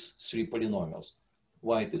of these three polynomials.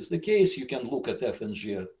 Why it is the case, you can look at F and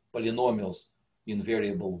G polynomials in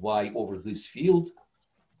variable y over this field.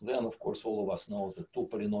 Then, of course, all of us know that two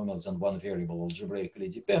polynomials and one variable algebraically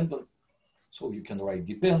dependent. So you can write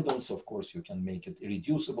dependence. Of course, you can make it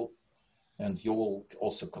irreducible. And you will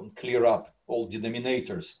also can clear up all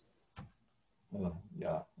denominators,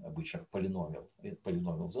 which are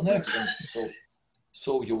polynomials on X. And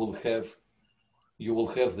so you will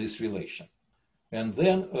have this relation. And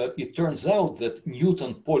then it turns out that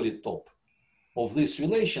Newton polytope of this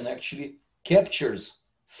relation actually captures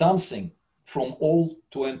something from all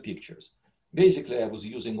to n pictures. Basically, I was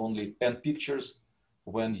using only n pictures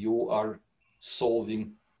when you are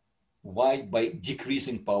solving y by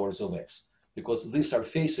decreasing powers of x, because these are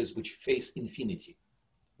faces which face infinity,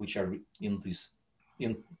 which are in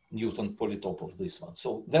Newton polytope of this one.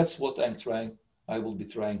 So that's what I will be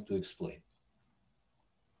trying to explain.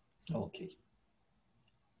 Okay.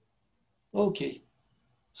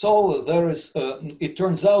 So there is, it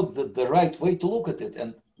turns out that the right way to look at it,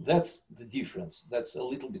 and that's the difference. That's a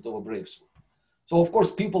little bit of a breakthrough. So of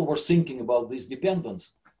course, people were thinking about this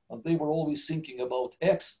dependence, and they were always thinking about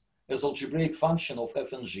x as algebraic function of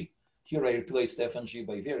f and g. Here I replaced f and g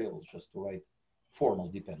by variables just to write formal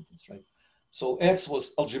dependence, right? So x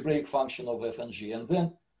was algebraic function of f and g, and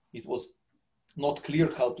then it was not clear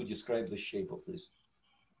how to describe the shape of this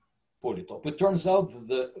polytope. It turns out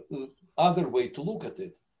that the other way to look at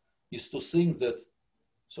it is to think that,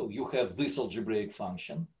 so you have this algebraic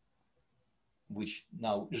function, which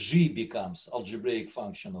now g becomes algebraic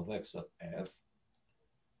function of x of f.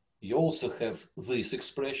 You also have this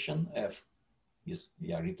expression, f is,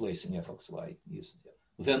 replacing f of y.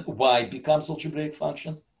 Then y becomes algebraic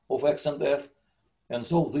function of x and f. And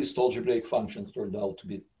so these algebraic functions turned out to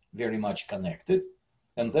be very much connected.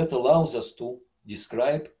 And that allows us to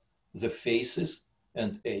describe the faces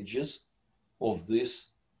and edges of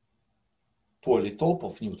this polytope,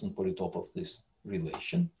 of Newton polytope of this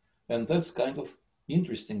relation. And that's kind of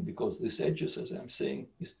interesting because these edges, as I'm saying,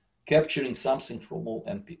 is capturing something from all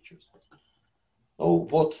n pictures. So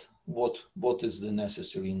what is the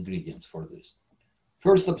necessary ingredients for this?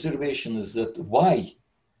 First observation is that y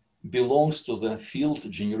belongs to the field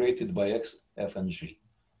generated by x, f, and g.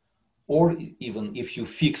 Or even if you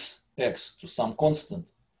fix x to some constant,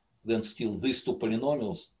 then still these two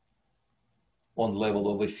polynomials on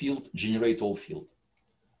level of a field generate all field.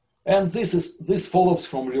 And this follows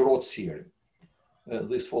from Leroth's theorem.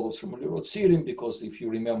 This follows from Leroth's theorem because if you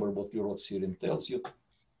remember what Leroth's theorem tells you,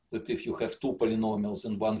 that if you have two polynomials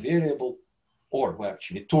in one variable, or well,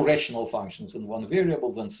 actually two rational functions in one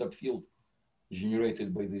variable, then subfield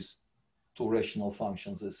generated by these two rational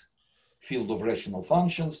functions is field of rational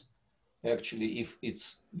functions. Actually, if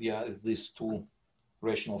it's, if these two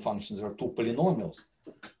rational functions are two polynomials,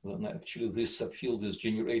 then actually this subfield is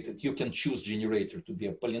generated. You can choose generator to be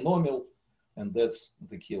a polynomial, and that's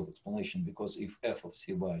the key of explanation, because if f of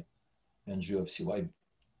cy and g of cy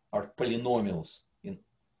are polynomials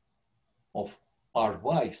of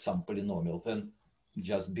Ry, some polynomial, then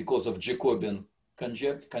just because of Jacobian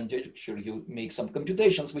conjecture, you make some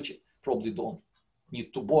computations which probably don't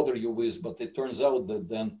need to bother you with, but it turns out that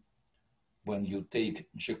then when you take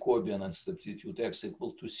Jacobian and substitute x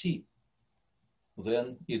equal to c,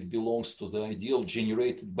 then it belongs to the ideal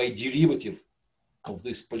generated by derivative of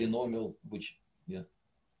this polynomial, which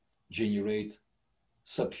generate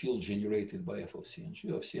subfield generated by f of c and g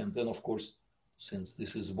of c. And then, of course, since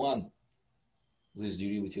this is 1, this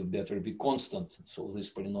derivative better be constant. So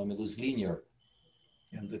this polynomial is linear.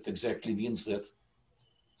 And that exactly means that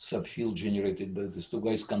subfield generated by these two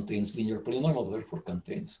guys contains linear polynomial, therefore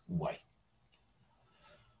contains y.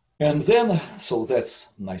 And then, so that's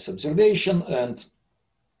nice observation. And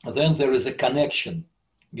then there is a connection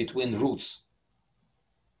between roots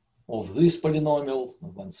of this polynomial,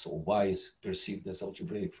 and so y is perceived as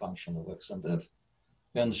algebraic function of x and f,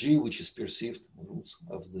 and g, which is perceived roots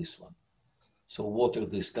of this one. So what is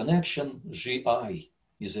this connection? Gi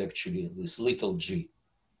is actually this little g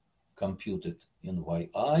computed in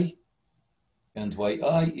yi, and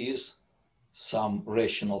yi is some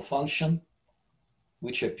rational function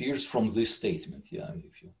which appears from this statement. A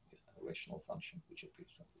rational function which appears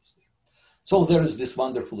from this statement. So there is this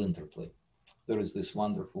wonderful interplay. There is this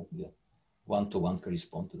wonderful one-to-one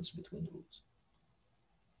correspondence between roots.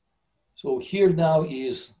 So here now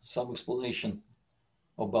is some explanation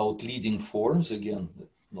about leading forms. Again,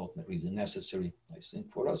 not really necessary, I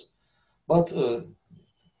think, for us. But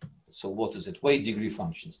so what is it? Weight degree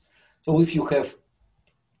functions. So if you have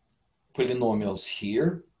polynomials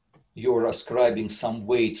here, you're ascribing some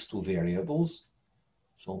weights to variables.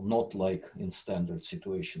 So not like in standard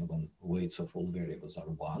situation when weights of all variables are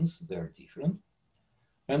ones, they're different.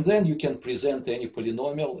 And then you can present any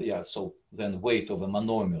polynomial. So then weight of a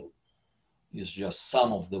monomial is just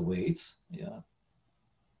sum of the weights.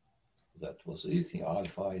 That was it.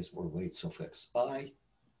 Alpha is were weights of xi,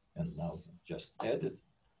 and now just added.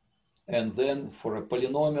 And then for a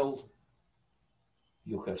polynomial,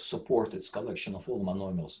 you have support its collection of all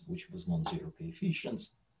monomials, which was non-zero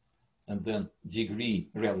coefficients. And then degree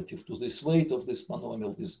relative to this weight of this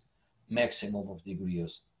monomial is maximum of degree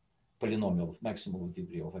as polynomial of maximum of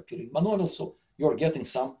degree of appearing monomial. So you're getting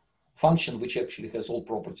some function which actually has all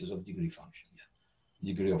properties of degree function.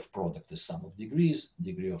 Degree of product is sum of degrees,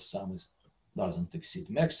 degree of sum is doesn't exceed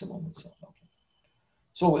maximum, and so on. Okay.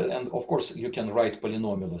 So, and of course, you can write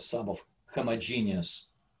polynomial as sum of homogeneous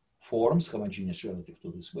forms, homogeneous relative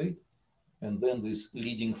to this weight. And then this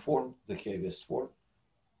leading form, the heaviest form,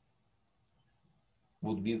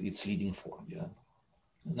 would be its leading form.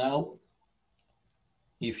 Now,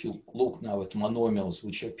 if you look now at monomials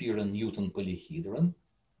which appear in Newton polyhedron,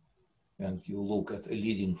 and you look at a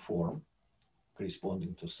leading form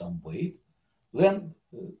corresponding to some weight, then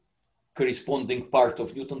corresponding part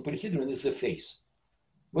of Newton polyhedron is a face.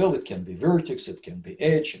 Well, it can be vertex, it can be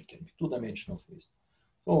edge, it can be two-dimensional face.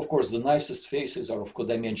 So of course, the nicest faces are of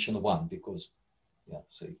codimension 1 because,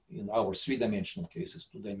 say in our three-dimensional cases,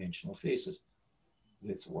 two-dimensional faces,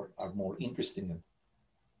 that's what are more interesting and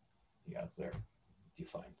they're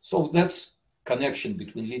defined. So that's connection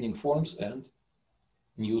between leading forms and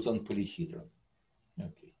Newton polyhedron.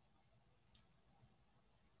 Okay.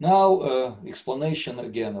 Now, explanation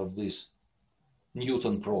again of this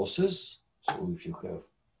Newton process. So if you have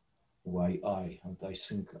yi, and I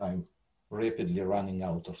think I'm rapidly running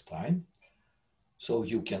out of time, so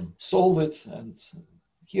you can solve it. And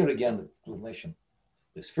here again, the explanation,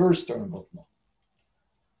 this first term, but no.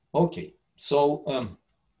 Okay, so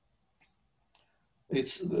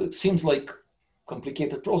it seems like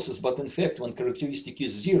complicated process, but in fact, when characteristic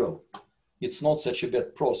is 0, it's not such a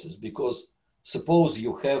bad process because suppose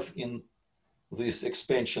you have in this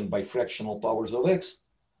expansion by fractional powers of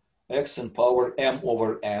x in power m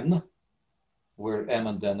over n, where m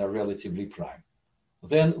and n are relatively prime.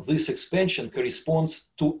 Then this expansion corresponds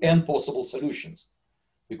to n possible solutions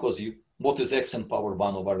because what is x in power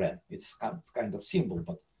 1 over n? It's kind of simple,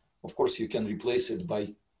 but of course you can replace it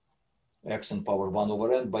by x in power 1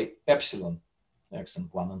 over n by epsilon x in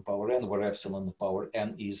 1 in power n, where epsilon in power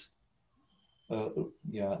n is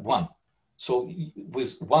 1. So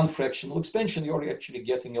with one fractional expansion, you're actually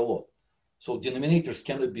getting a lot. So denominators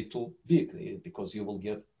cannot be too big because you will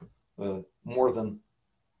get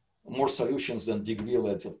more solutions than degree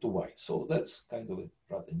relative to y. So that's kind of a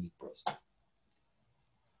rather neat process.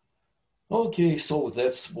 Okay, so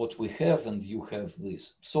that's what we have, and you have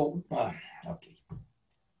this. So, okay.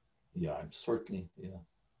 I'm certainly,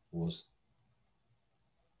 was,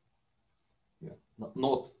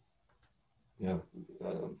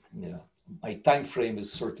 my time frame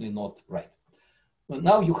is certainly not right. But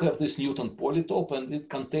now you have this Newton polytope, and it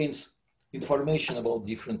contains information about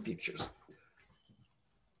different pictures.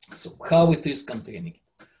 So how it is containing?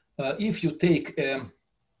 If you take a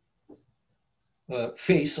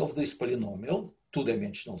face of this polynomial,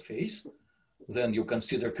 two-dimensional face, then you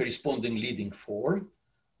consider corresponding leading form,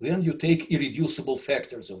 then you take irreducible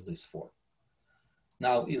factors of this form.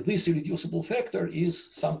 Now, if this irreducible factor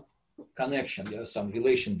is some connection, some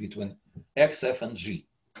relation between x, f, and g.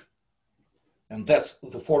 And that's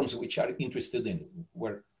the forms which are interested in,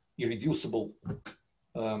 where irreducible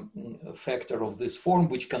factor of this form,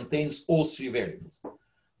 which contains all three variables.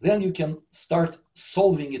 Then you can start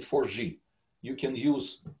solving it for g. You can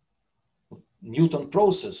use Newton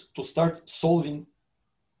process to start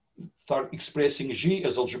expressing g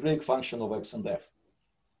as algebraic function of x and f.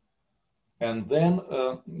 And then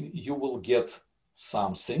you will get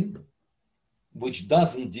something which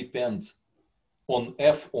doesn't depend on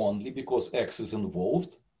f only because x is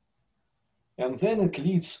involved. And then it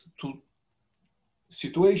leads to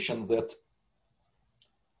situation that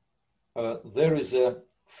there is a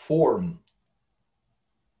form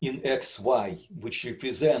in xy which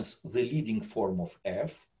represents the leading form of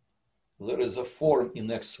f. There is a form in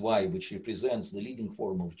xy which represents the leading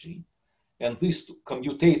form of g. And this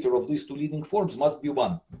commutator of these two leading forms must be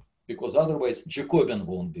 1, because otherwise Jacobian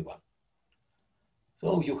won't be 1.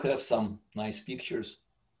 So you have some nice pictures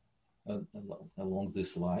along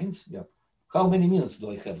these lines. Yeah. How many minutes do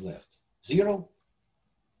I have left? 0?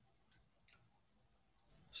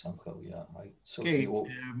 Somehow, yeah. Okay.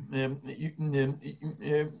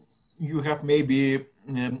 You have maybe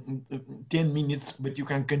 10 minutes, but you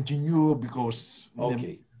can continue because.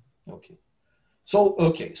 Okay. Okay. So a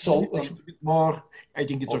little bit more. I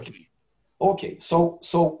think it's okay. Okay. So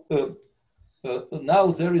now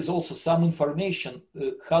there is also some information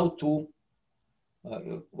how to.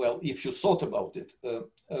 Well, if you thought about it,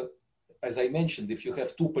 as I mentioned, if you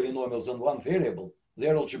have two polynomials and one variable,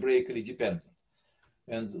 they're algebraically dependent.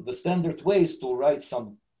 And the standard way is to write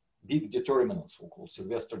some big determinant, so-called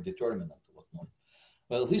Sylvester determinant or whatnot.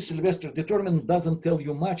 Well, this Sylvester determinant doesn't tell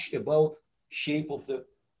you much about shape of the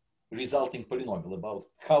resulting polynomial, about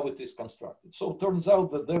how it is constructed. So it turns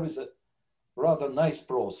out that there is a rather nice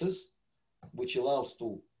process which allows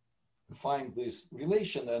to find this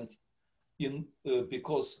relation, and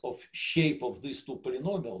because of shape of these two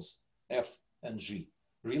polynomials, f and g,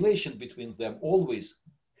 relation between them always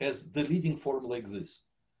has the leading form like this,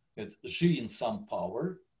 at g in some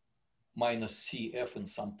power minus cf in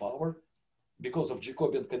some power. Because of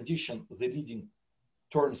Jacobian condition, the leading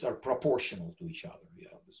terms are proportional to each other.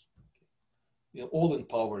 Yeah, all in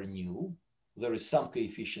power nu. There is some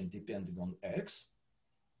coefficient depending on x.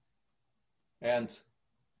 And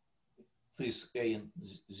this a and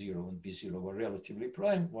 0 and b0 are relatively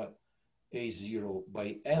prime, while a0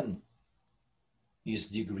 by n is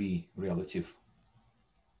degree relative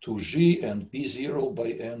to g, and b0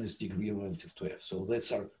 by n is degree relative to f. So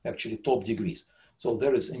these are actually top degrees. So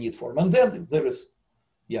there is a neat form. And then there is,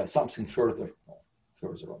 yeah, something further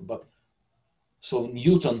on. But so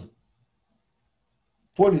Newton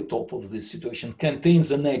polytope of this situation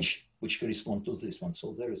contains an edge which corresponds to this one.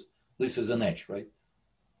 So this is an edge, right?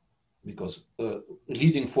 Because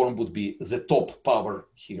leading form would be the top power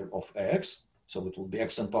here of x. So it will be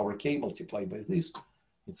x and power k multiplied by this.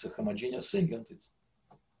 It's a homogeneous thing, and it's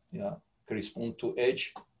correspond to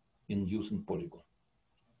edge in Newton polygon.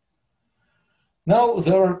 Now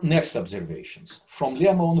there are next observations. From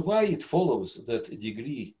lemma on y, it follows that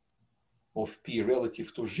degree of p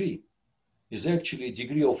relative to g is actually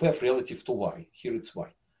degree of f relative to y. Here it's y.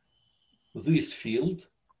 This field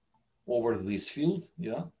over this field,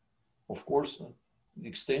 yeah, of course, the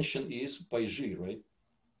extension is by g, right?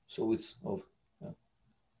 So it's of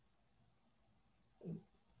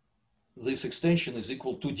this extension is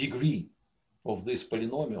equal to degree of this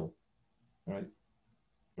polynomial, right,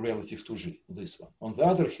 relative to g, this one. On the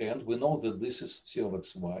other hand, we know that this is c of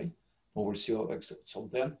xy over c of x, so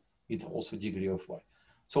then it also degree of y.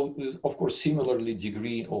 So, of course, similarly,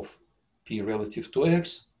 degree of p relative to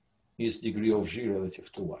x is degree of g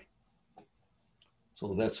relative to y.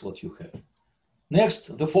 So that's what you have.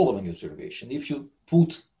 Next, the following observation. If you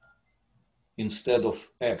put instead of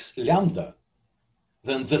x lambda,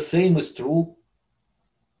 then the same is true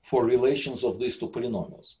for relations of these two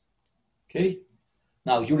polynomials. Okay?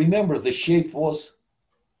 Now, you remember the shape was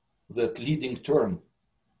that leading term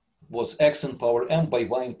was x in power m by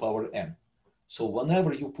y in power n. So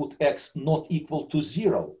whenever you put x not equal to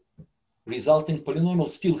 0, resulting polynomial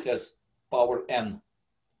still has power n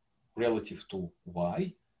relative to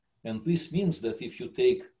y. And this means that if you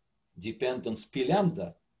take dependence p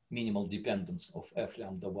lambda, minimal dependence of f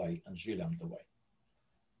lambda y and g lambda y,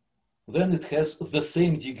 then it has the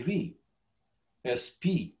same degree as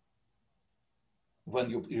p when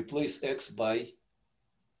you replace x by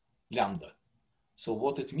lambda. So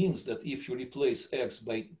what it means that if you replace x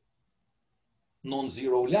by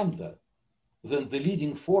non-zero lambda, then the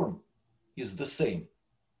leading form is the same.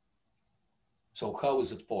 So how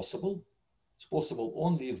is it possible? It's possible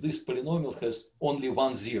only if this polynomial has only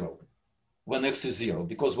one zero, when x is 0.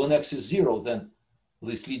 Because when x is 0, then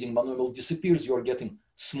this leading monomial disappears. You are getting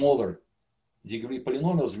smaller degree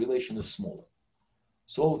polynomials. Relation is smaller.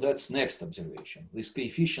 So that's next observation. This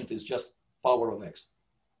coefficient is just power of x.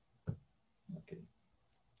 Okay,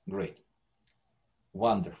 great.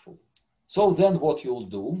 Wonderful. So then what you'll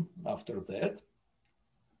do after that,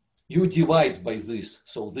 you divide by this.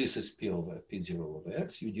 So this is P0 of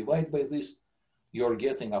x. You divide by this. You're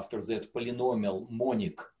getting after that polynomial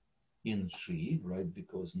monic in G, right?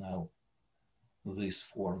 Because now this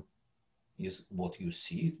form is what you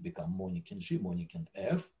see. It becomes monic in G, monic in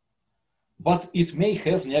F. But it may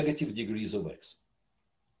have negative degrees of x.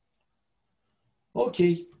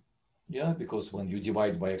 Okay. Yeah, because when you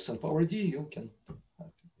divide by x and power d, you can.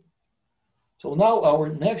 So now our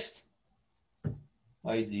next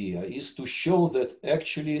idea is to show that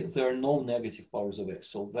actually there are no negative powers of x,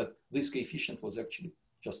 so that this coefficient was actually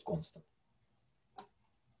just constant.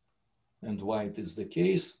 And why it is the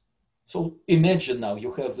case? So imagine now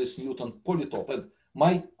you have this Newton polytope, and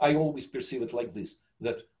I always perceive it like this,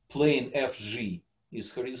 that plane FG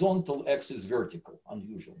is horizontal, x is vertical,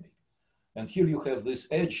 unusual maybe. And here you have this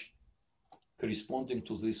edge corresponding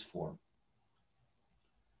to this form.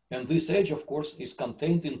 And this edge, of course, is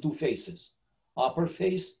contained in two faces. Upper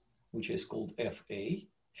face, which is called FA,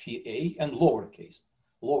 phi A, and lower face,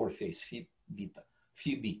 phi beta,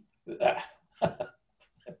 phi B.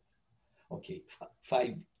 Okay,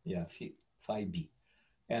 phi B.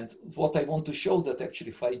 And what I want to show is that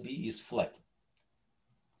actually phi B is flat.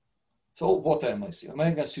 So what am I assuming?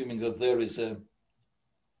 I'm assuming that there is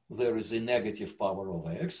a negative power of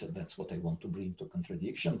x, and that's what I want to bring to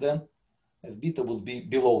contradiction. Then f beta will be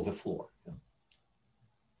below the floor.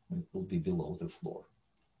 It will be below the floor.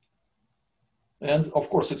 And of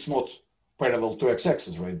course, it's not parallel to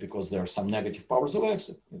x-axis, right? Because there are some negative powers of x.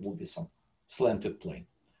 It will be some slanted plane.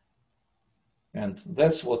 And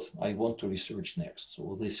that's what I want to research next.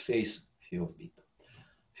 So this face phi of beta,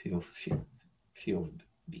 phi of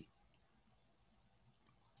b.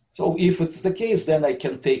 So if it's the case, then I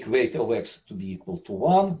can take weight of x to be equal to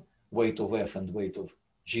 1. Weight of f and weight of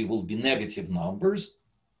g will be negative numbers.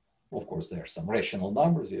 Of course, there are some rational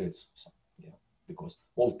numbers. Yeah, because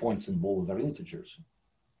all points involved are integers.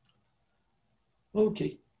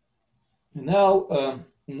 Okay. Now,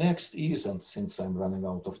 next is, and since I'm running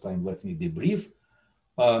out of time, let me be brief.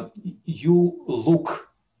 You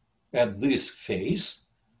look at this face,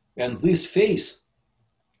 and this face,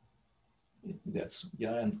 that's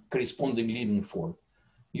and corresponding leading form.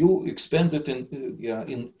 You expand it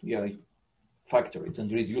factor it in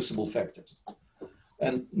reducible factors.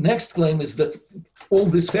 And next claim is that all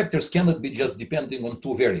these factors cannot be just depending on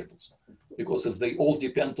two variables, because if they all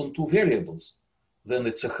depend on two variables, then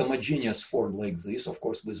it's a homogeneous form like this, of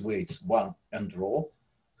course, with weights 1 and rho,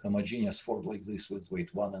 homogeneous form like this with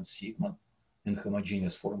weight 1 and sigma, and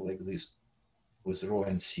homogeneous form like this with rho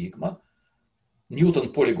and sigma.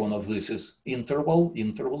 Newton polygon of this is interval,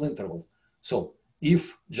 interval, interval. So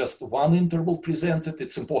if just one interval presented,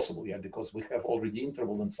 it's impossible, because we have already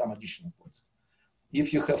interval and some additional points.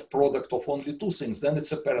 If you have product of only two things, then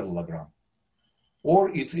it's a parallelogram. Or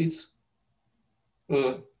it is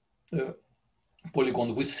a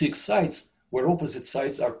polygon with 6 sides, where opposite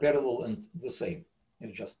sides are parallel and the same.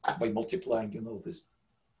 And just by multiplying, this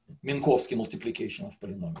Minkowski multiplication of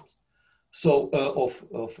polynomials. So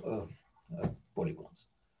of polygons.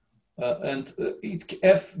 And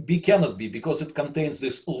FB cannot be, because it contains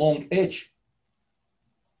this long edge.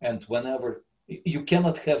 And whenever you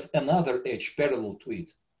cannot have another edge parallel to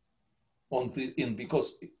it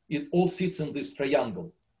because it all sits in this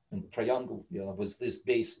triangle. And triangle with this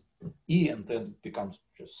base E, and then it becomes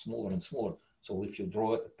just smaller and smaller. So if you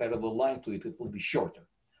draw a parallel line to it, it will be shorter.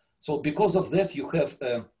 So because of that, you have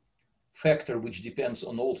a factor which depends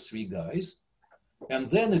on all three guys. And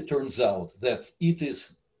then it turns out that it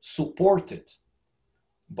is supported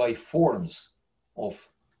by forms of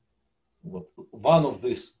one of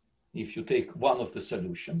this. If you take one of the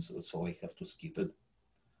solutions, so I have to skip it.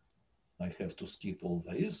 I have to skip all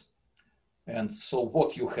these. And so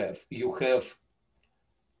what you have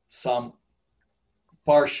some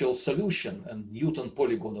partial solution and Newton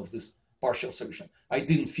polygon of this partial solution. I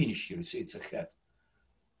didn't finish here, you see it's a hat.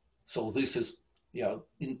 So this is,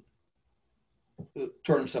 in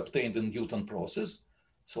terms obtained in Newton process.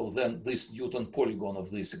 So then this Newton polygon of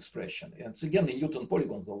this expression. And it's again, in Newton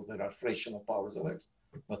polygon, though, there are fractional powers of x,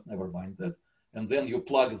 but never mind that. And then you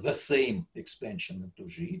plug the same expansion into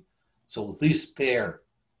G. So this pair,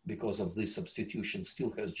 because of this substitution,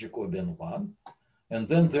 still has Jacobian 1. And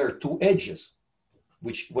then there are two edges,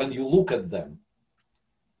 which when you look at them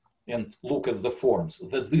and look at the forms,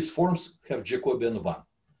 that these forms have Jacobian 1.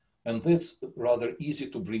 And that's rather easy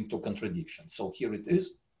to bring to contradiction. So here it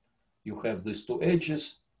is. You have these two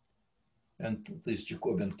edges, and this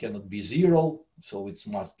Jacobian cannot be 0, so it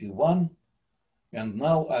must be 1. And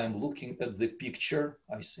now I'm looking at the picture.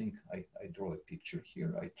 I think I draw a picture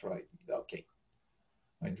here. I tried. Okay.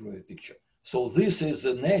 I drew a picture. So this is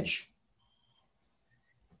an edge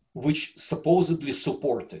which supposedly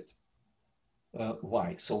supported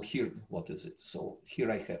y. So here, what is it? So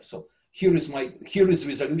here I have. So here is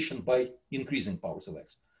resolution by increasing powers of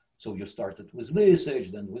x. So you started with this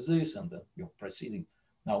edge, then with this, and then you're proceeding.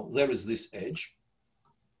 Now there is this edge,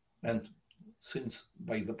 and since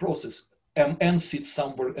by the process mn sits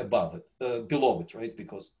somewhere above it, below it, right?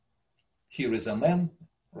 Because here is mn,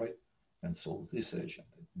 right? And so this edge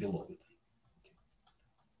below it. Okay.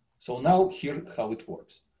 So now here how it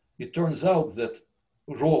works. It turns out that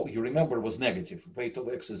rho, you remember, was negative. Weight of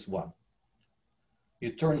x is 1.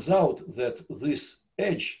 It turns out that this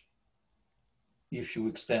edge, if you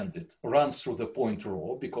extend it, runs through the point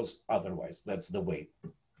rho, because otherwise that's the way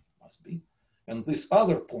it must be. And this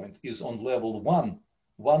other point is on level 1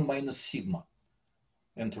 minus sigma.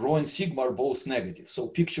 And rho and sigma are both negative. So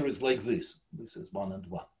picture is like this. This is 1 and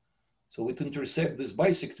 1. So it intersects this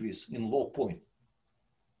bisectors in low point.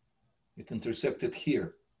 It intersected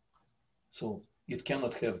here. So it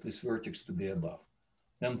cannot have this vertex to be above.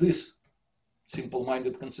 And this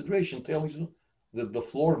simple-minded consideration tells you that the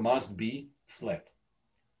floor must be flat.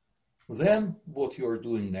 Then what you are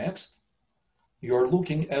doing next, you are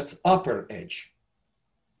looking at upper edge.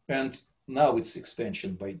 And now it's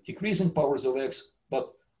expansion by decreasing powers of x,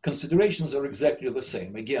 but considerations are exactly the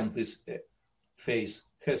same. Again, this face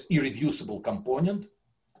has irreducible component,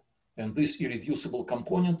 and this irreducible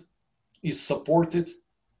component is supported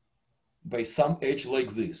by some edge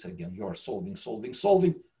like this. Again, you are solving.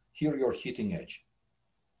 Here you're hitting edge.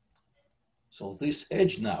 So this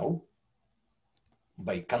edge now,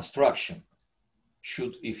 by construction,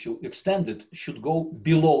 should, if you extend it, should go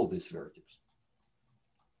below this vertex.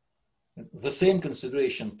 The same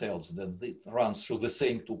consideration tells that it runs through the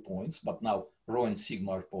same 2 points, but now rho and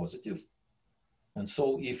sigma are positive. And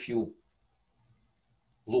so if you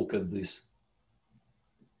look at this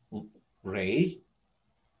ray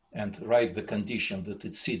and write the condition that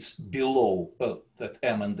it sits below, that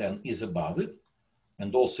m and n is above it,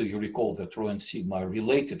 and also you recall that rho and sigma are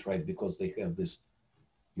related, right? Because they have this,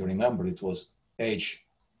 you remember it was h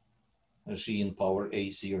g in power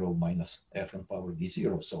a0 minus f in power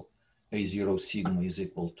b0. So a0 sigma is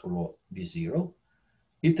equal to rho b0.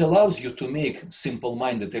 It allows you to make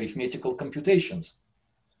simple-minded arithmetical computations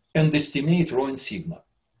and estimate rho and sigma.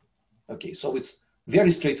 Okay, so it's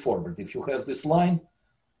very straightforward. If you have this line,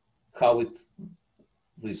 how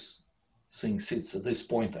this thing sits at this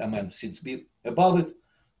point, mn sits above it,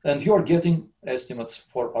 and you're getting estimates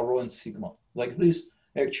for rho and sigma like this.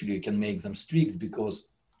 Actually, you can make them strict because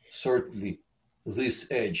certainly this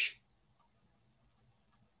edge,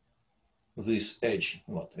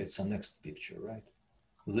 what? It's the next picture, right?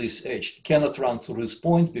 This edge cannot run through this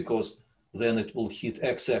point because then it will hit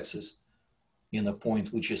x-axis in a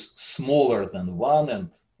point which is smaller than 1, and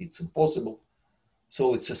it's impossible.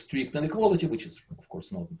 So it's a strict inequality, which is, of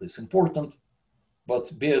course, not this important.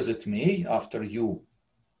 But be as it may, after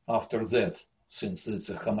that, since it's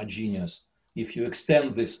a homogeneous, if you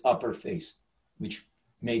extend this upper face, which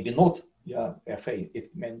may be not, FA,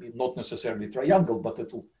 it may be not necessarily triangle, but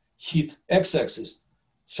it will hit x-axis,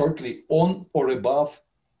 certainly on or above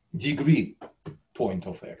degree point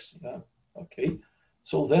of x. Okay,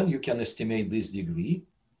 so then you can estimate this degree,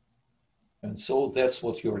 and so that's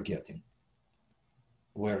what you're getting.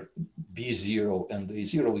 Where b0 and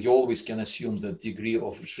a0, you always can assume that degree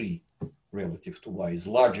of g relative to y is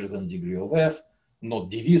larger than degree of f, not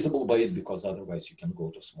divisible by it, because otherwise you can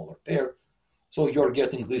go to smaller pair. So you're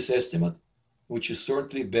getting this estimate, which is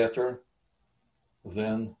certainly better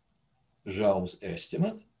than Zhao's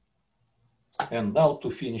estimate. And now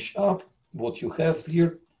to finish up, what you have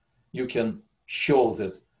here, you can show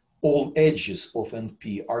that all edges of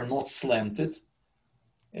NP are not slanted.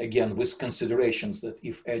 Again, with considerations that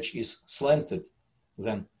if edge is slanted,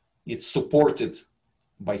 then it's supported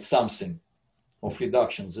by something of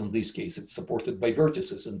reductions. In this case, it's supported by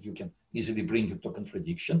vertices, and you can easily bring it to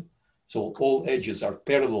contradiction. So all edges are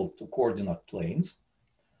parallel to coordinate planes.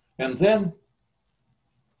 And then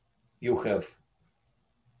you have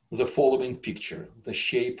the following picture, the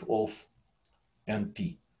shape of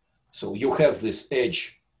NP. So you have this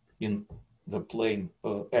edge in the plane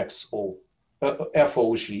FOG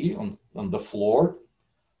on the floor.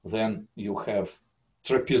 Then you have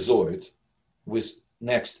trapezoid with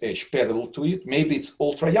next edge parallel to it. Maybe it's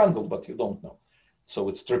all triangle, but you don't know. So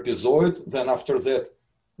it's trapezoid. Then after that,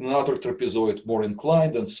 another trapezoid more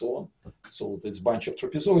inclined and so on. So it's a bunch of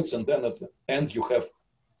trapezoids. And then at the end, you have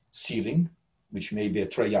ceiling, which may be a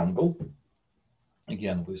triangle,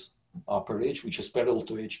 again with upper edge, which is parallel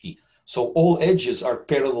to edge E. So all edges are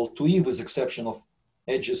parallel to E with exception of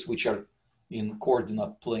edges which are in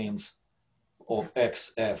coordinate planes of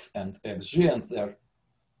X, F, and XG, and there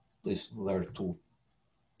are two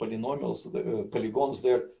polynomials, polygons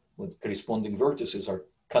there with corresponding vertices are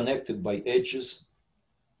connected by edges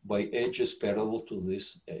parallel to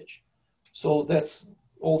this edge. So that's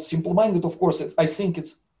all simple-minded. Of course, I think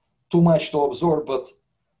it's too much to absorb, but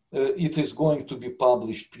it is going to be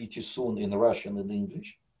published pretty soon in Russian and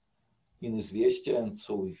English in Izvestia. And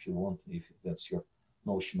so if you want, if that's your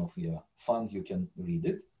notion of fun, you can read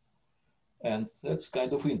it. And that's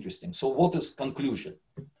kind of interesting. So what is conclusion?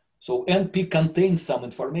 So NP contains some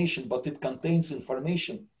information, but it contains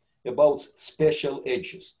information about special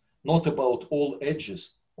edges, not about all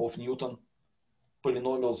edges of Newton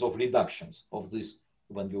polynomials of reductions of this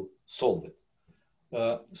when you solve it.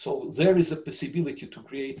 So there is a possibility to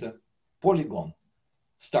create a polygon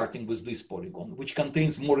starting with this polygon, which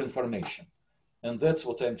contains more information. And that's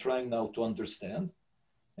what I'm trying now to understand.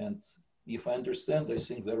 And if I understand, I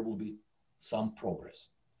think there will be some progress.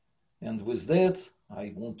 And with that,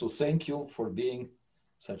 I want to thank you for being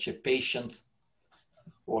such a patient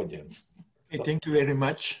audience. Okay, thank you very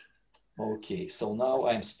much. Okay, so now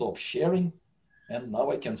I'm stop sharing and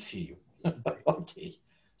now I can see you. Okay,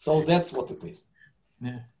 so that's what it is.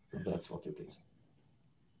 Yeah. That's what it is.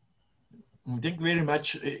 Thank you very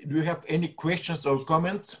much. Do you have any questions or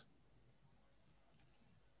comments?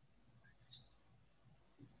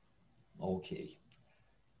 Okay.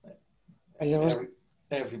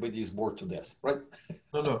 Everybody is bored to death, right?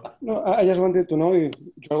 No, I just wanted to know if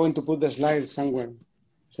you're going to put the slides somewhere.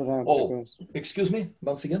 So that because... excuse me,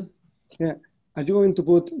 once again? Yeah, are you going to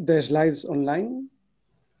put the slides online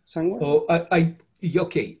somewhere?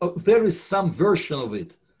 Okay, there is some version of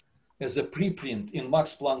it as a preprint in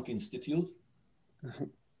Max Planck Institute.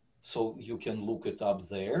 So you can look it up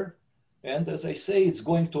there. And as I say, it's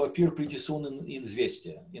going to appear pretty soon in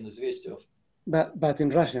Izvestia. But in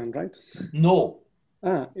Russian, right? No.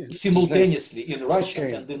 Simultaneously in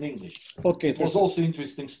Russian and in English. Okay. It was also an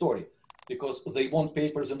interesting story because they want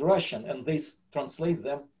papers in Russian and they translate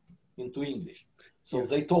them into English. So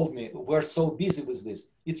they told me, we're so busy with this.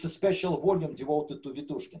 It's a special volume devoted to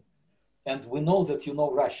Vitushkin. And we know that you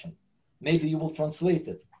know Russian. Maybe you will translate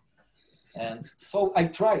it. And so I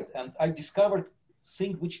tried and I discovered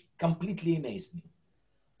thing which completely amazed me.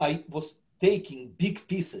 I was taking big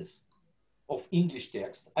pieces of English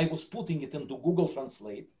text. I was putting it into Google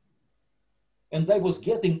Translate and I was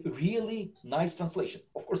getting really nice translation.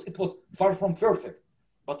 Of course, it was far from perfect,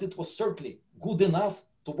 but it was certainly good enough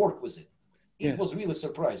to work with it. It was really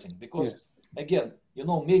surprising because, again, you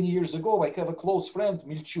know, many years ago, I have a close friend,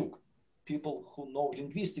 Milchuk. People who know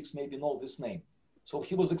linguistics maybe know this name. So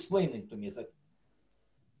he was explaining to me that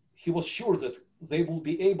he was sure that they will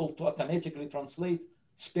be able to automatically translate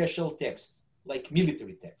special texts, like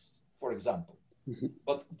military texts, for example.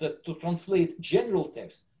 But to translate general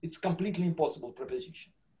text, it's completely impossible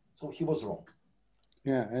proposition. So he was wrong.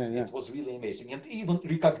 It was really amazing. And even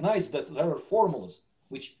recognized that there are formulas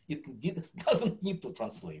which it doesn't need to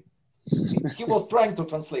translate. He was trying to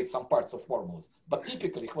translate some parts of formulas, but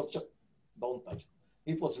typically it was just, don't touch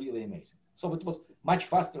it. It was really amazing. So it was much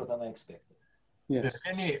faster than I expected. Yes.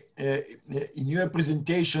 In your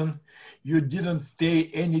presentation, you didn't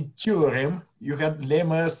state any theorem. You had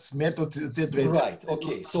lemmas, methods, etc. Right.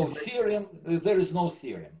 Okay. So theorem, there is no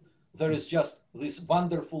theorem. There is just this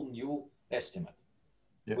wonderful new estimate,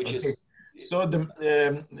 which is. So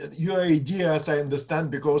your idea, as I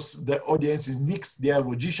understand, because the audience is mixed, there are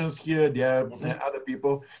logicians here, there are other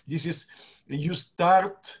people. This is, you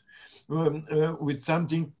start with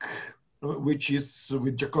something which is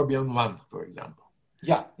with Jacobian 1, for example.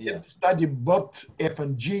 Yeah. You study both F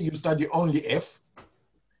and G, you study only F.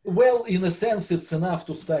 Well, in a sense, it's enough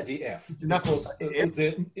to study F. Because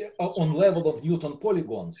on level of Newton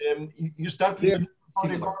polygons. You start with the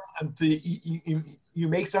polygon and you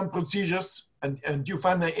make some procedures and you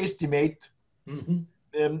finally estimate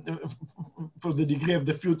for the degree of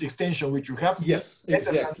the field extension which you have. Yes,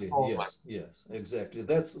 exactly. Yes, exactly.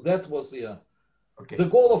 That was the the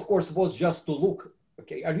goal, of course, was just to look.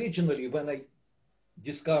 Okay, originally when I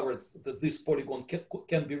discovered that this polygon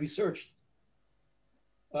can be researched,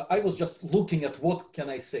 I was just looking at what can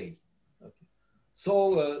I say. Okay.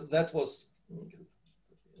 So that was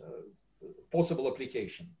possible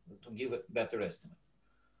application to give a better estimate.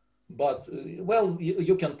 But well,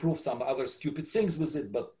 you can prove some other stupid things with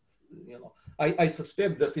it. But you know, I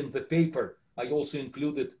suspect that in the paper I also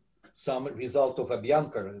included some result of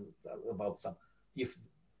Abiancar about some if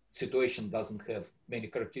situation doesn't have many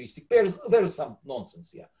characteristic pairs. There's some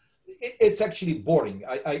nonsense. Yeah, it's actually boring.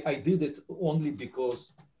 I did it only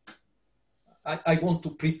because I want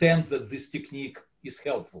to pretend that this technique is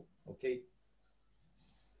helpful. Okay.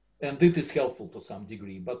 And it is helpful to some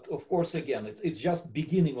degree, but of course, again, it's just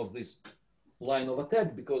beginning of this line of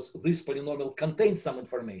attack because this polynomial contains some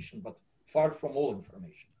information, but far from all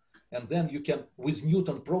information. And then you can, with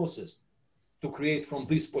Newton process, to create from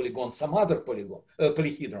this polygon some other polygon,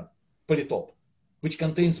 polyhedron, polytope, which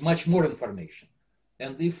contains much more information.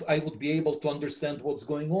 And if I would be able to understand what's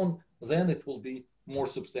going on, then it will be more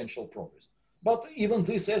substantial progress. But even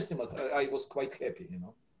this estimate, I was quite happy, you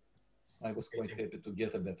know. I was quite happy to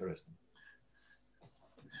get a better estimate.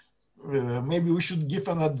 Maybe we should give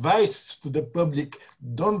an advice to the public.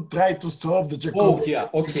 Don't try to solve the Jacobian. Oh, yeah,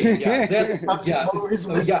 okay, yeah, that's,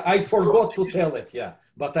 yeah, I forgot to tell it, yeah.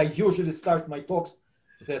 But I usually start my talks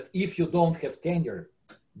that if you don't have tenure,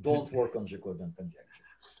 don't work on Jacobian conjecture.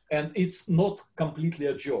 And it's not completely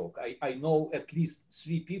a joke. I know at least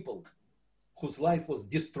 3 people whose life was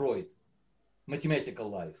destroyed, mathematical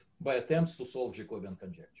life, by attempts to solve Jacobian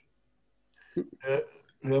conjecture.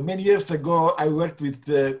 Many years ago, I worked with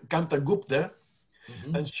Kanta Gupta,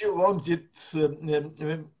 and she wanted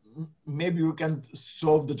maybe we can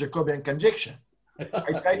solve the Jacobian conjecture.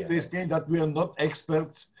 I tried to explain that we are not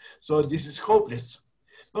experts, so this is hopeless.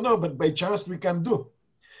 No, but by chance we can do.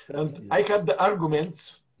 And I had the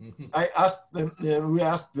arguments. I asked them, we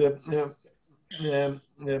asked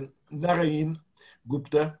Narayan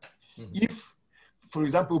Gupta if, for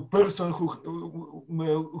example, a person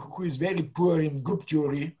who is very poor in group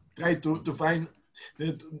theory try to find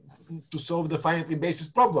to solve the finitely basis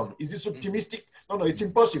problem. Is this optimistic? No, it's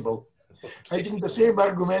impossible. Okay. I think the same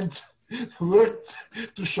arguments worked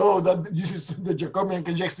to show that this is the Jacobian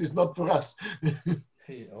conjecture is not for us.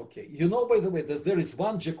 Okay, you know, by the way, that there is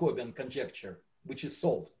one Jacobian conjecture which is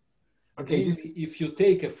solved. Okay, if you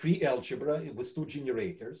take a free algebra with 2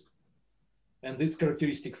 generators, and it's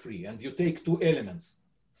characteristic free, and you take 2 elements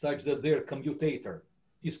such that their commutator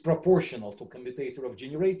is proportional to commutator of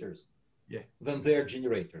generators, then they're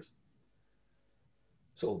generators.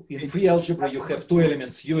 So in free algebra, you have 2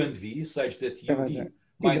 elements U and V such that UV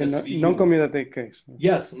minus V. Non-commutative case.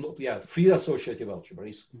 Yes, free associative algebra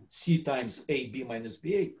is C times AB minus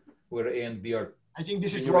BA, where A and B are I think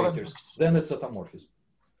this generators. Is then it's automorphism.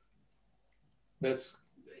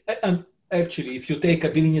 And actually, if you take a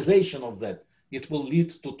Billingization of that, it will lead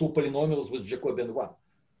to 2 polynomials with Jacobian 1.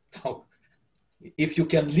 So if you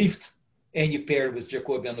can lift any pair with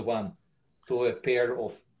Jacobian 1 to a pair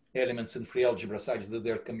of elements in free algebra such that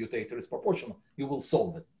their commutator is proportional, you will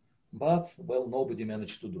solve it. But, well, nobody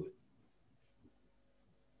managed to do it.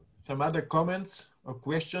 Some other comments or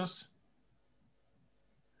questions?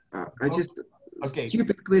 I just,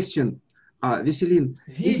 stupid question. Veselin,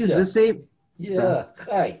 this is the same. Yeah,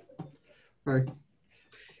 hi. Hi.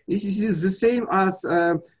 This is the same as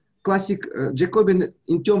classic Jacobian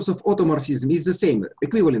in terms of automorphism. Is the same,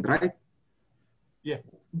 equivalent, right? Yeah.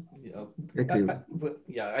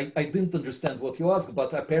 I didn't understand what you asked,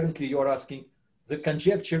 but apparently you're asking, the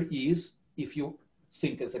conjecture is, if you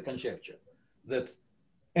think as a conjecture, that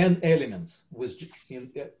n elements with in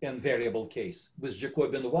n variable case with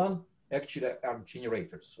Jacobian 1 actually are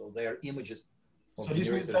generators. So they are images of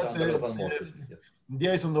generators under automorphism.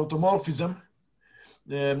 There is an automorphism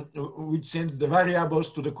which sends the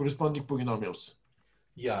variables to the corresponding polynomials.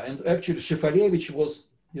 Yeah, and actually Shefarevich was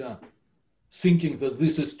thinking that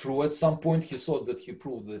this is true at some point. He thought that he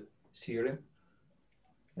proved the theorem.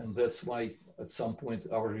 And that's why at some point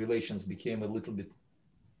our relations became a little bit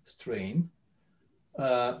strained.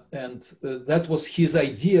 That was his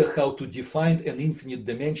idea how to define an infinite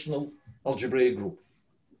dimensional algebraic group.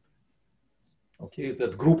 Okay,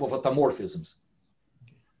 that group of automorphisms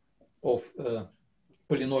of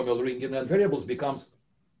polynomial ring in n variables becomes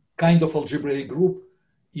kind of algebraic group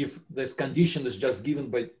if this condition is just given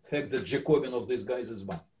by the fact that Jacobian of these guys is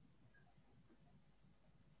 1.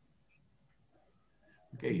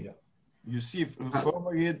 Okay. Yeah. You see,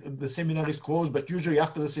 formally the seminar is closed, but usually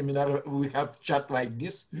after the seminar we have chat like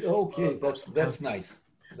this. Okay, that's nice.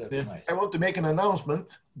 That's nice. I want to make an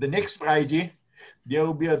announcement. The next Friday there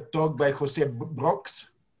will be a talk by Jose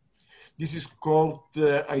Brox. This is called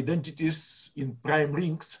Identities in Prime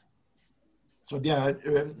Rings. So yeah,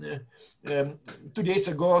 2 days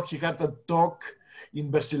ago he had a talk in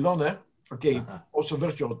Barcelona. Okay, also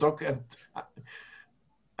virtual talk, and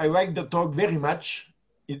I liked the talk very much.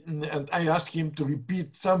 And I asked him to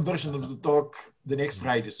repeat some version of the talk the next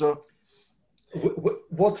Friday. So,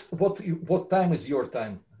 what time is your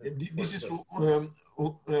time? This is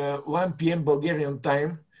 1 p.m. Bulgarian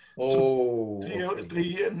time. Oh, so okay.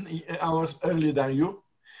 3 hours earlier than you.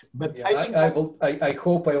 But Yeah, I think I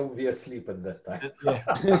hope I will be asleep at that time. Yeah.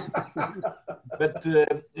 But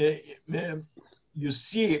you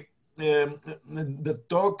see, the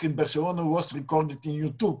talk in Barcelona was recorded in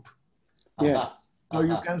YouTube. Yeah. So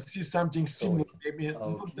you can see something similar, maybe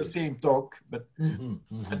not the same talk, but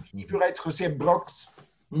if you write Jose Brock's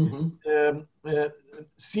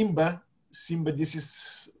Simba, this is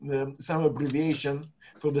some abbreviation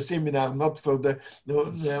for the seminar, not for the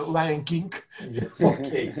Lion King.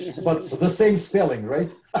 Okay, but the same spelling,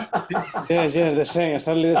 right? Yes, the same,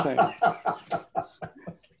 exactly the same.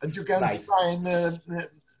 And you can find,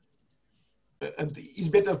 and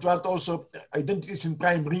it's better to add also identities in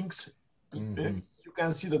prime rings. You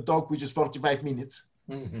can see the talk, which is 45 minutes.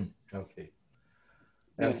 Okay.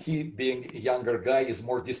 And he, being a younger guy, is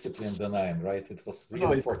more disciplined than I am, right? It was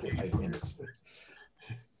really 45 minutes.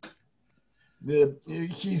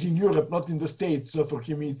 He's in Europe, not in the States, so for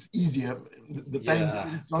him it's easier. The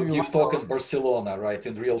time to give talk in Barcelona, right,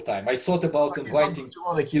 in real time. I thought about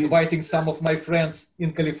inviting some of my friends in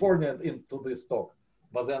California into this talk,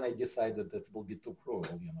 but then I decided that it will be too cruel,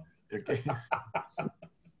 you know. Okay.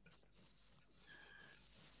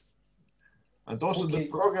 And also the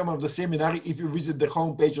program of the seminar, if you visit the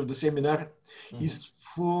homepage of the seminar, is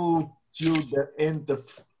full till the end of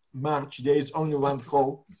March. There is only one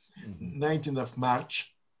call, 19th of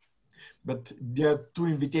March, but there are 2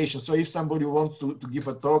 invitations. So if somebody wants to give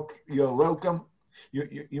a talk, you're welcome.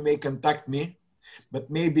 You may contact me, but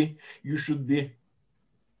maybe you should be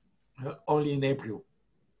only in April.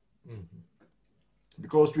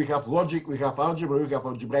 Because we have logic, we have algebra, we have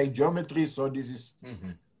algebraic geometry, so this is...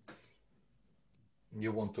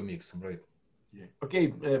 You want to mix them, right? Yeah.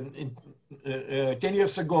 Okay, 10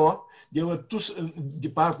 years ago, there were 2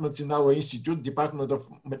 departments in our institute, Department of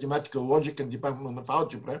Mathematical Logic and Department of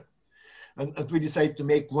Algebra. And we decided to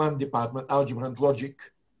make one department, Algebra and Logic.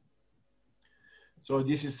 So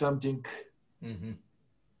this is something,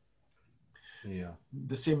 yeah.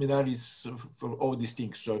 The seminar is for all these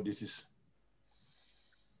things, so this is...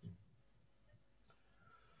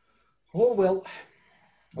 Oh, well.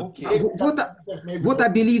 Okay. What are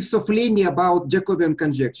beliefs of Lenin about Jacobian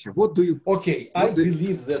conjecture? What do you? Okay, I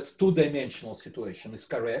believe that 2-dimensional situation is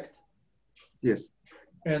correct. Yes.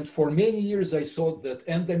 And for many years, I thought that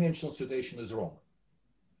n-dimensional situation is wrong.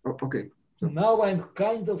 Oh, okay. So now I'm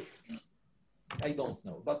kind of, I don't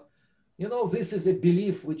know, but you know, this is a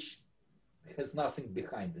belief which has nothing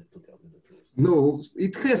behind it, to tell you the truth. No,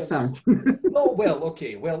 it has something. No, well,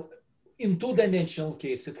 okay, well, in 2-dimensional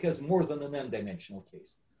case, it has more than an n-dimensional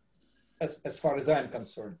case, as far as I'm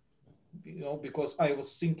concerned, you know, because I was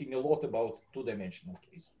thinking a lot about 2-dimensional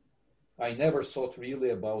case. I never thought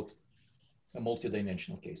really about a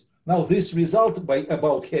multi-dimensional case. Now, this result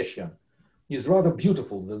about Hessian is rather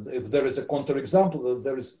beautiful. That if there is a counterexample, that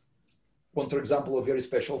there is counterexample of very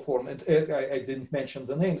special form. And I didn't mention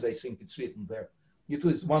the names. I think it's written there. It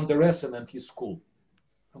was Van der Essen and his school.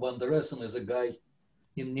 Van der Essen is a guy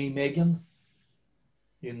in Nijmegen,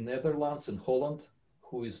 in Netherlands, in Holland,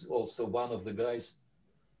 who is also one of the guys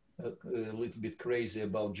a little bit crazy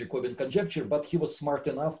about Jacobian conjecture, but he was smart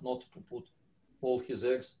enough not to put all his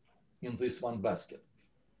eggs in this one basket.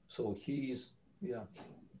 So he is, yeah,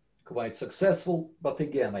 quite successful. But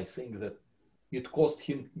again, I think that it cost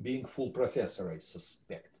him being full professor, I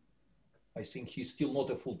suspect. I think he's still not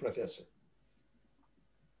a full professor.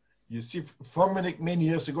 You see, Formanek many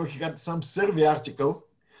years ago, he had some survey article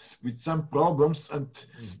with some problems, and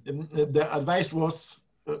the advice was,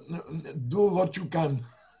 do what you can.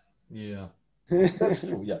 Yeah, that's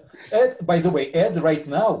true, yeah. Ed, by the way, Ed right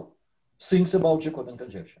now thinks about Jacobian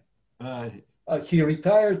conjecture. He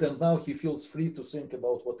retired, and now he feels free to think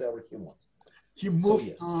about whatever he wants. He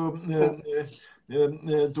moved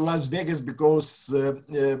to Las Vegas because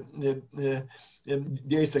there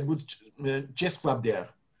is a good chess club there.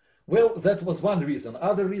 Well, that was one reason.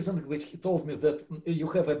 Other reason, which he told me, that you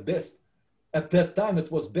have a best, at that time it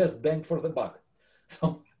was best bang for the buck.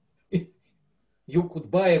 So you could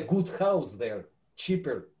buy a good house there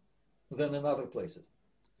cheaper than in other places.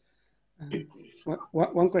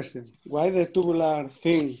 One question. Why the tubular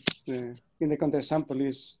thing in the counterexample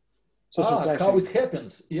is so surprising? How it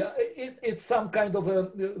happens. Yeah, it's some kind of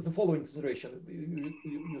the following consideration.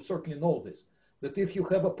 You certainly know this. that if you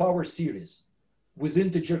have a power series with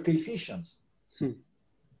integer coefficients,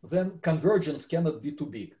 then convergence cannot be too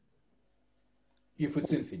big if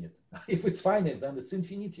it's infinite. If it's finite, then it's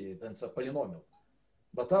infinity, then it's a polynomial.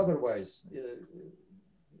 But otherwise,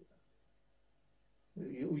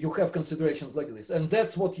 you have considerations like this. And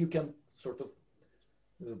that's what you can sort of,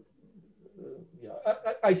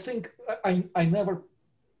 I think I never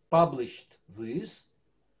published this.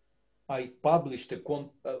 I published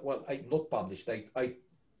I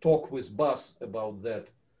talked with Bas about that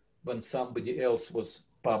when somebody else was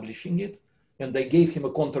publishing it, and I gave him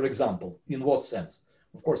a counterexample. In what sense?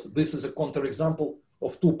 Of course, this is a counterexample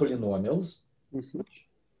of two polynomials.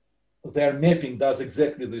 Their mapping does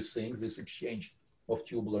exactly this thing, this exchange of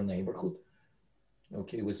tubular neighborhood,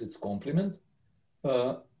 okay, with its complement.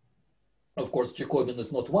 Of course, Jacobian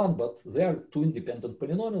is not one, but they are two independent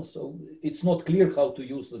polynomials, so it's not clear how to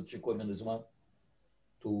use the Jacobian is one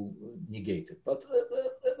to negate it. But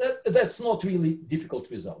that's not really difficult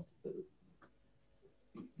result.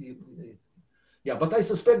 Yeah, but I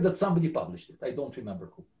suspect that somebody published it. I don't remember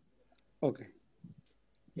who. Okay.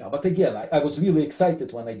 Yeah, but again, I was really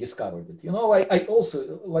excited when I discovered it. You know, I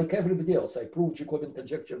also, like everybody else, I proved Jacobian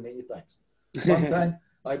conjecture many times. One time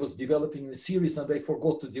I was developing a series and I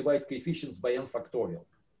forgot to divide coefficients by n factorial.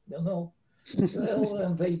 You know, well,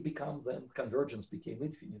 and they become, then convergence became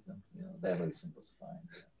infinite, and you know, everything was fine.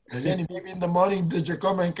 And then maybe in the morning the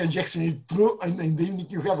Jacobian conjecture is true, and in the evening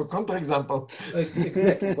you have a counterexample.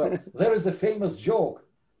 Exactly. Well, there is a famous joke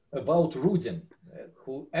about Rudin,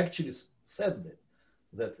 who actually said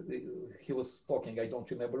that he was talking, I don't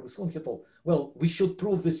remember with whom he told, well, we should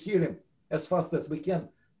prove this theorem as fast as we can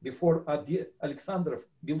before Alexandrov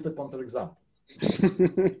built a counterexample.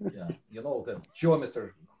 Yeah, you know, the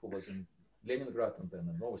geometer who was in Leningrad and then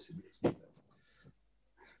in Novosibirsk.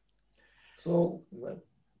 So, well,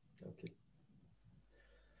 okay.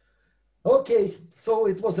 Okay, so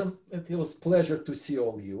it was a pleasure to see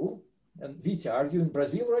all you. And Vitya, are you in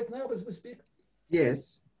Brazil right now as we speak?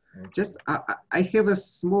 Yes. Okay. Just I have a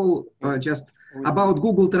small just about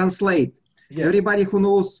Google Translate. Yes. Everybody who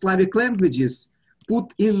knows Slavic languages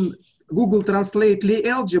put in Google Translate Lie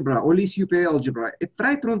algebra or Lie super algebra.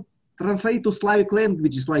 Try to translate to Slavic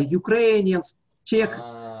languages like Ukrainian, Czech.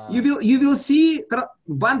 You will see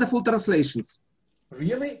wonderful translations.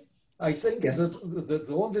 Really? I think yes.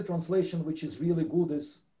 the only translation which is really good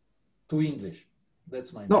is to English.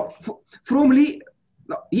 That's my no from Lie.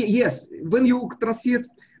 No, yes, when you translate,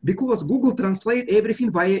 because Google Translate everything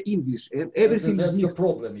via English and everything that's is mixed. the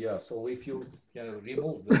problem. Yeah. So if you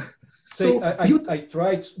remove the say, so I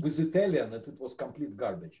tried with Italian and it was complete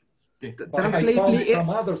garbage. But I found some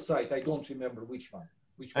other site. I don't remember which one.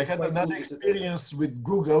 I had another experience with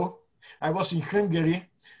Google. I was in Hungary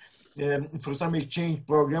for some exchange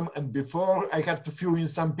program, and before I had to fill in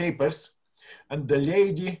some papers, and the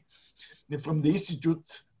lady from the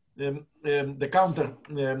institute, the counter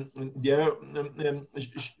there,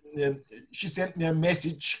 she sent me a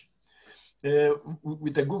message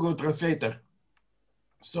with a Google translator.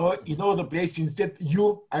 So in all the place, instead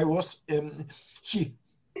you, I was he.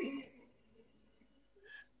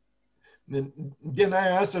 Then I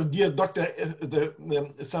answered, dear doctor,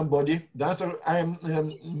 somebody. The answer, I am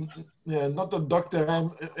not a doctor,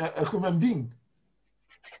 I'm a human being.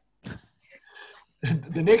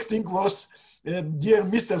 The next thing was, dear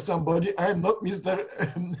Mr. somebody, I am not Mr.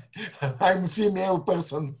 I'm a female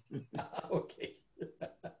person. Okay.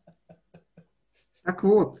 Так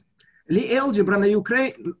вот, Lie algebra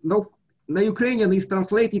на Ukrainian is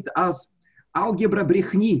translated as algebra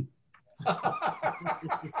брехни.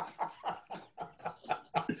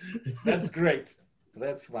 That's great.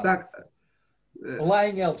 That's fun.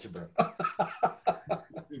 Lying algebra.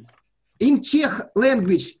 In Czech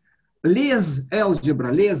language, les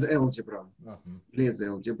algebra. Les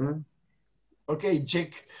algebra. Okay,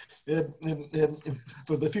 check.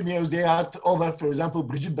 For the females, they add over, for example,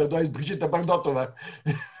 Brigitte Bardot is Brigitte Bardotova.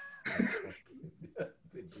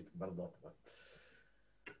 Brigitte Bardotova.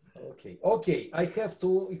 Okay, I have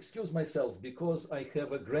to excuse myself because I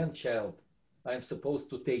have a grandchild I'm supposed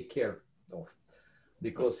to take care of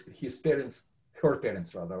because her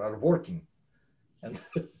parents rather, are working and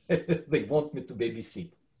they want me to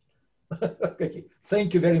babysit. Okay,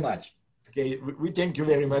 thank you very much. Okay, we thank you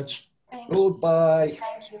very much. Goodbye.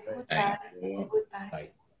 Thank you. Goodbye. Goodbye. Bye.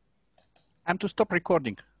 I'm to stop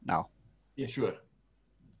recording now. Yeah, sure.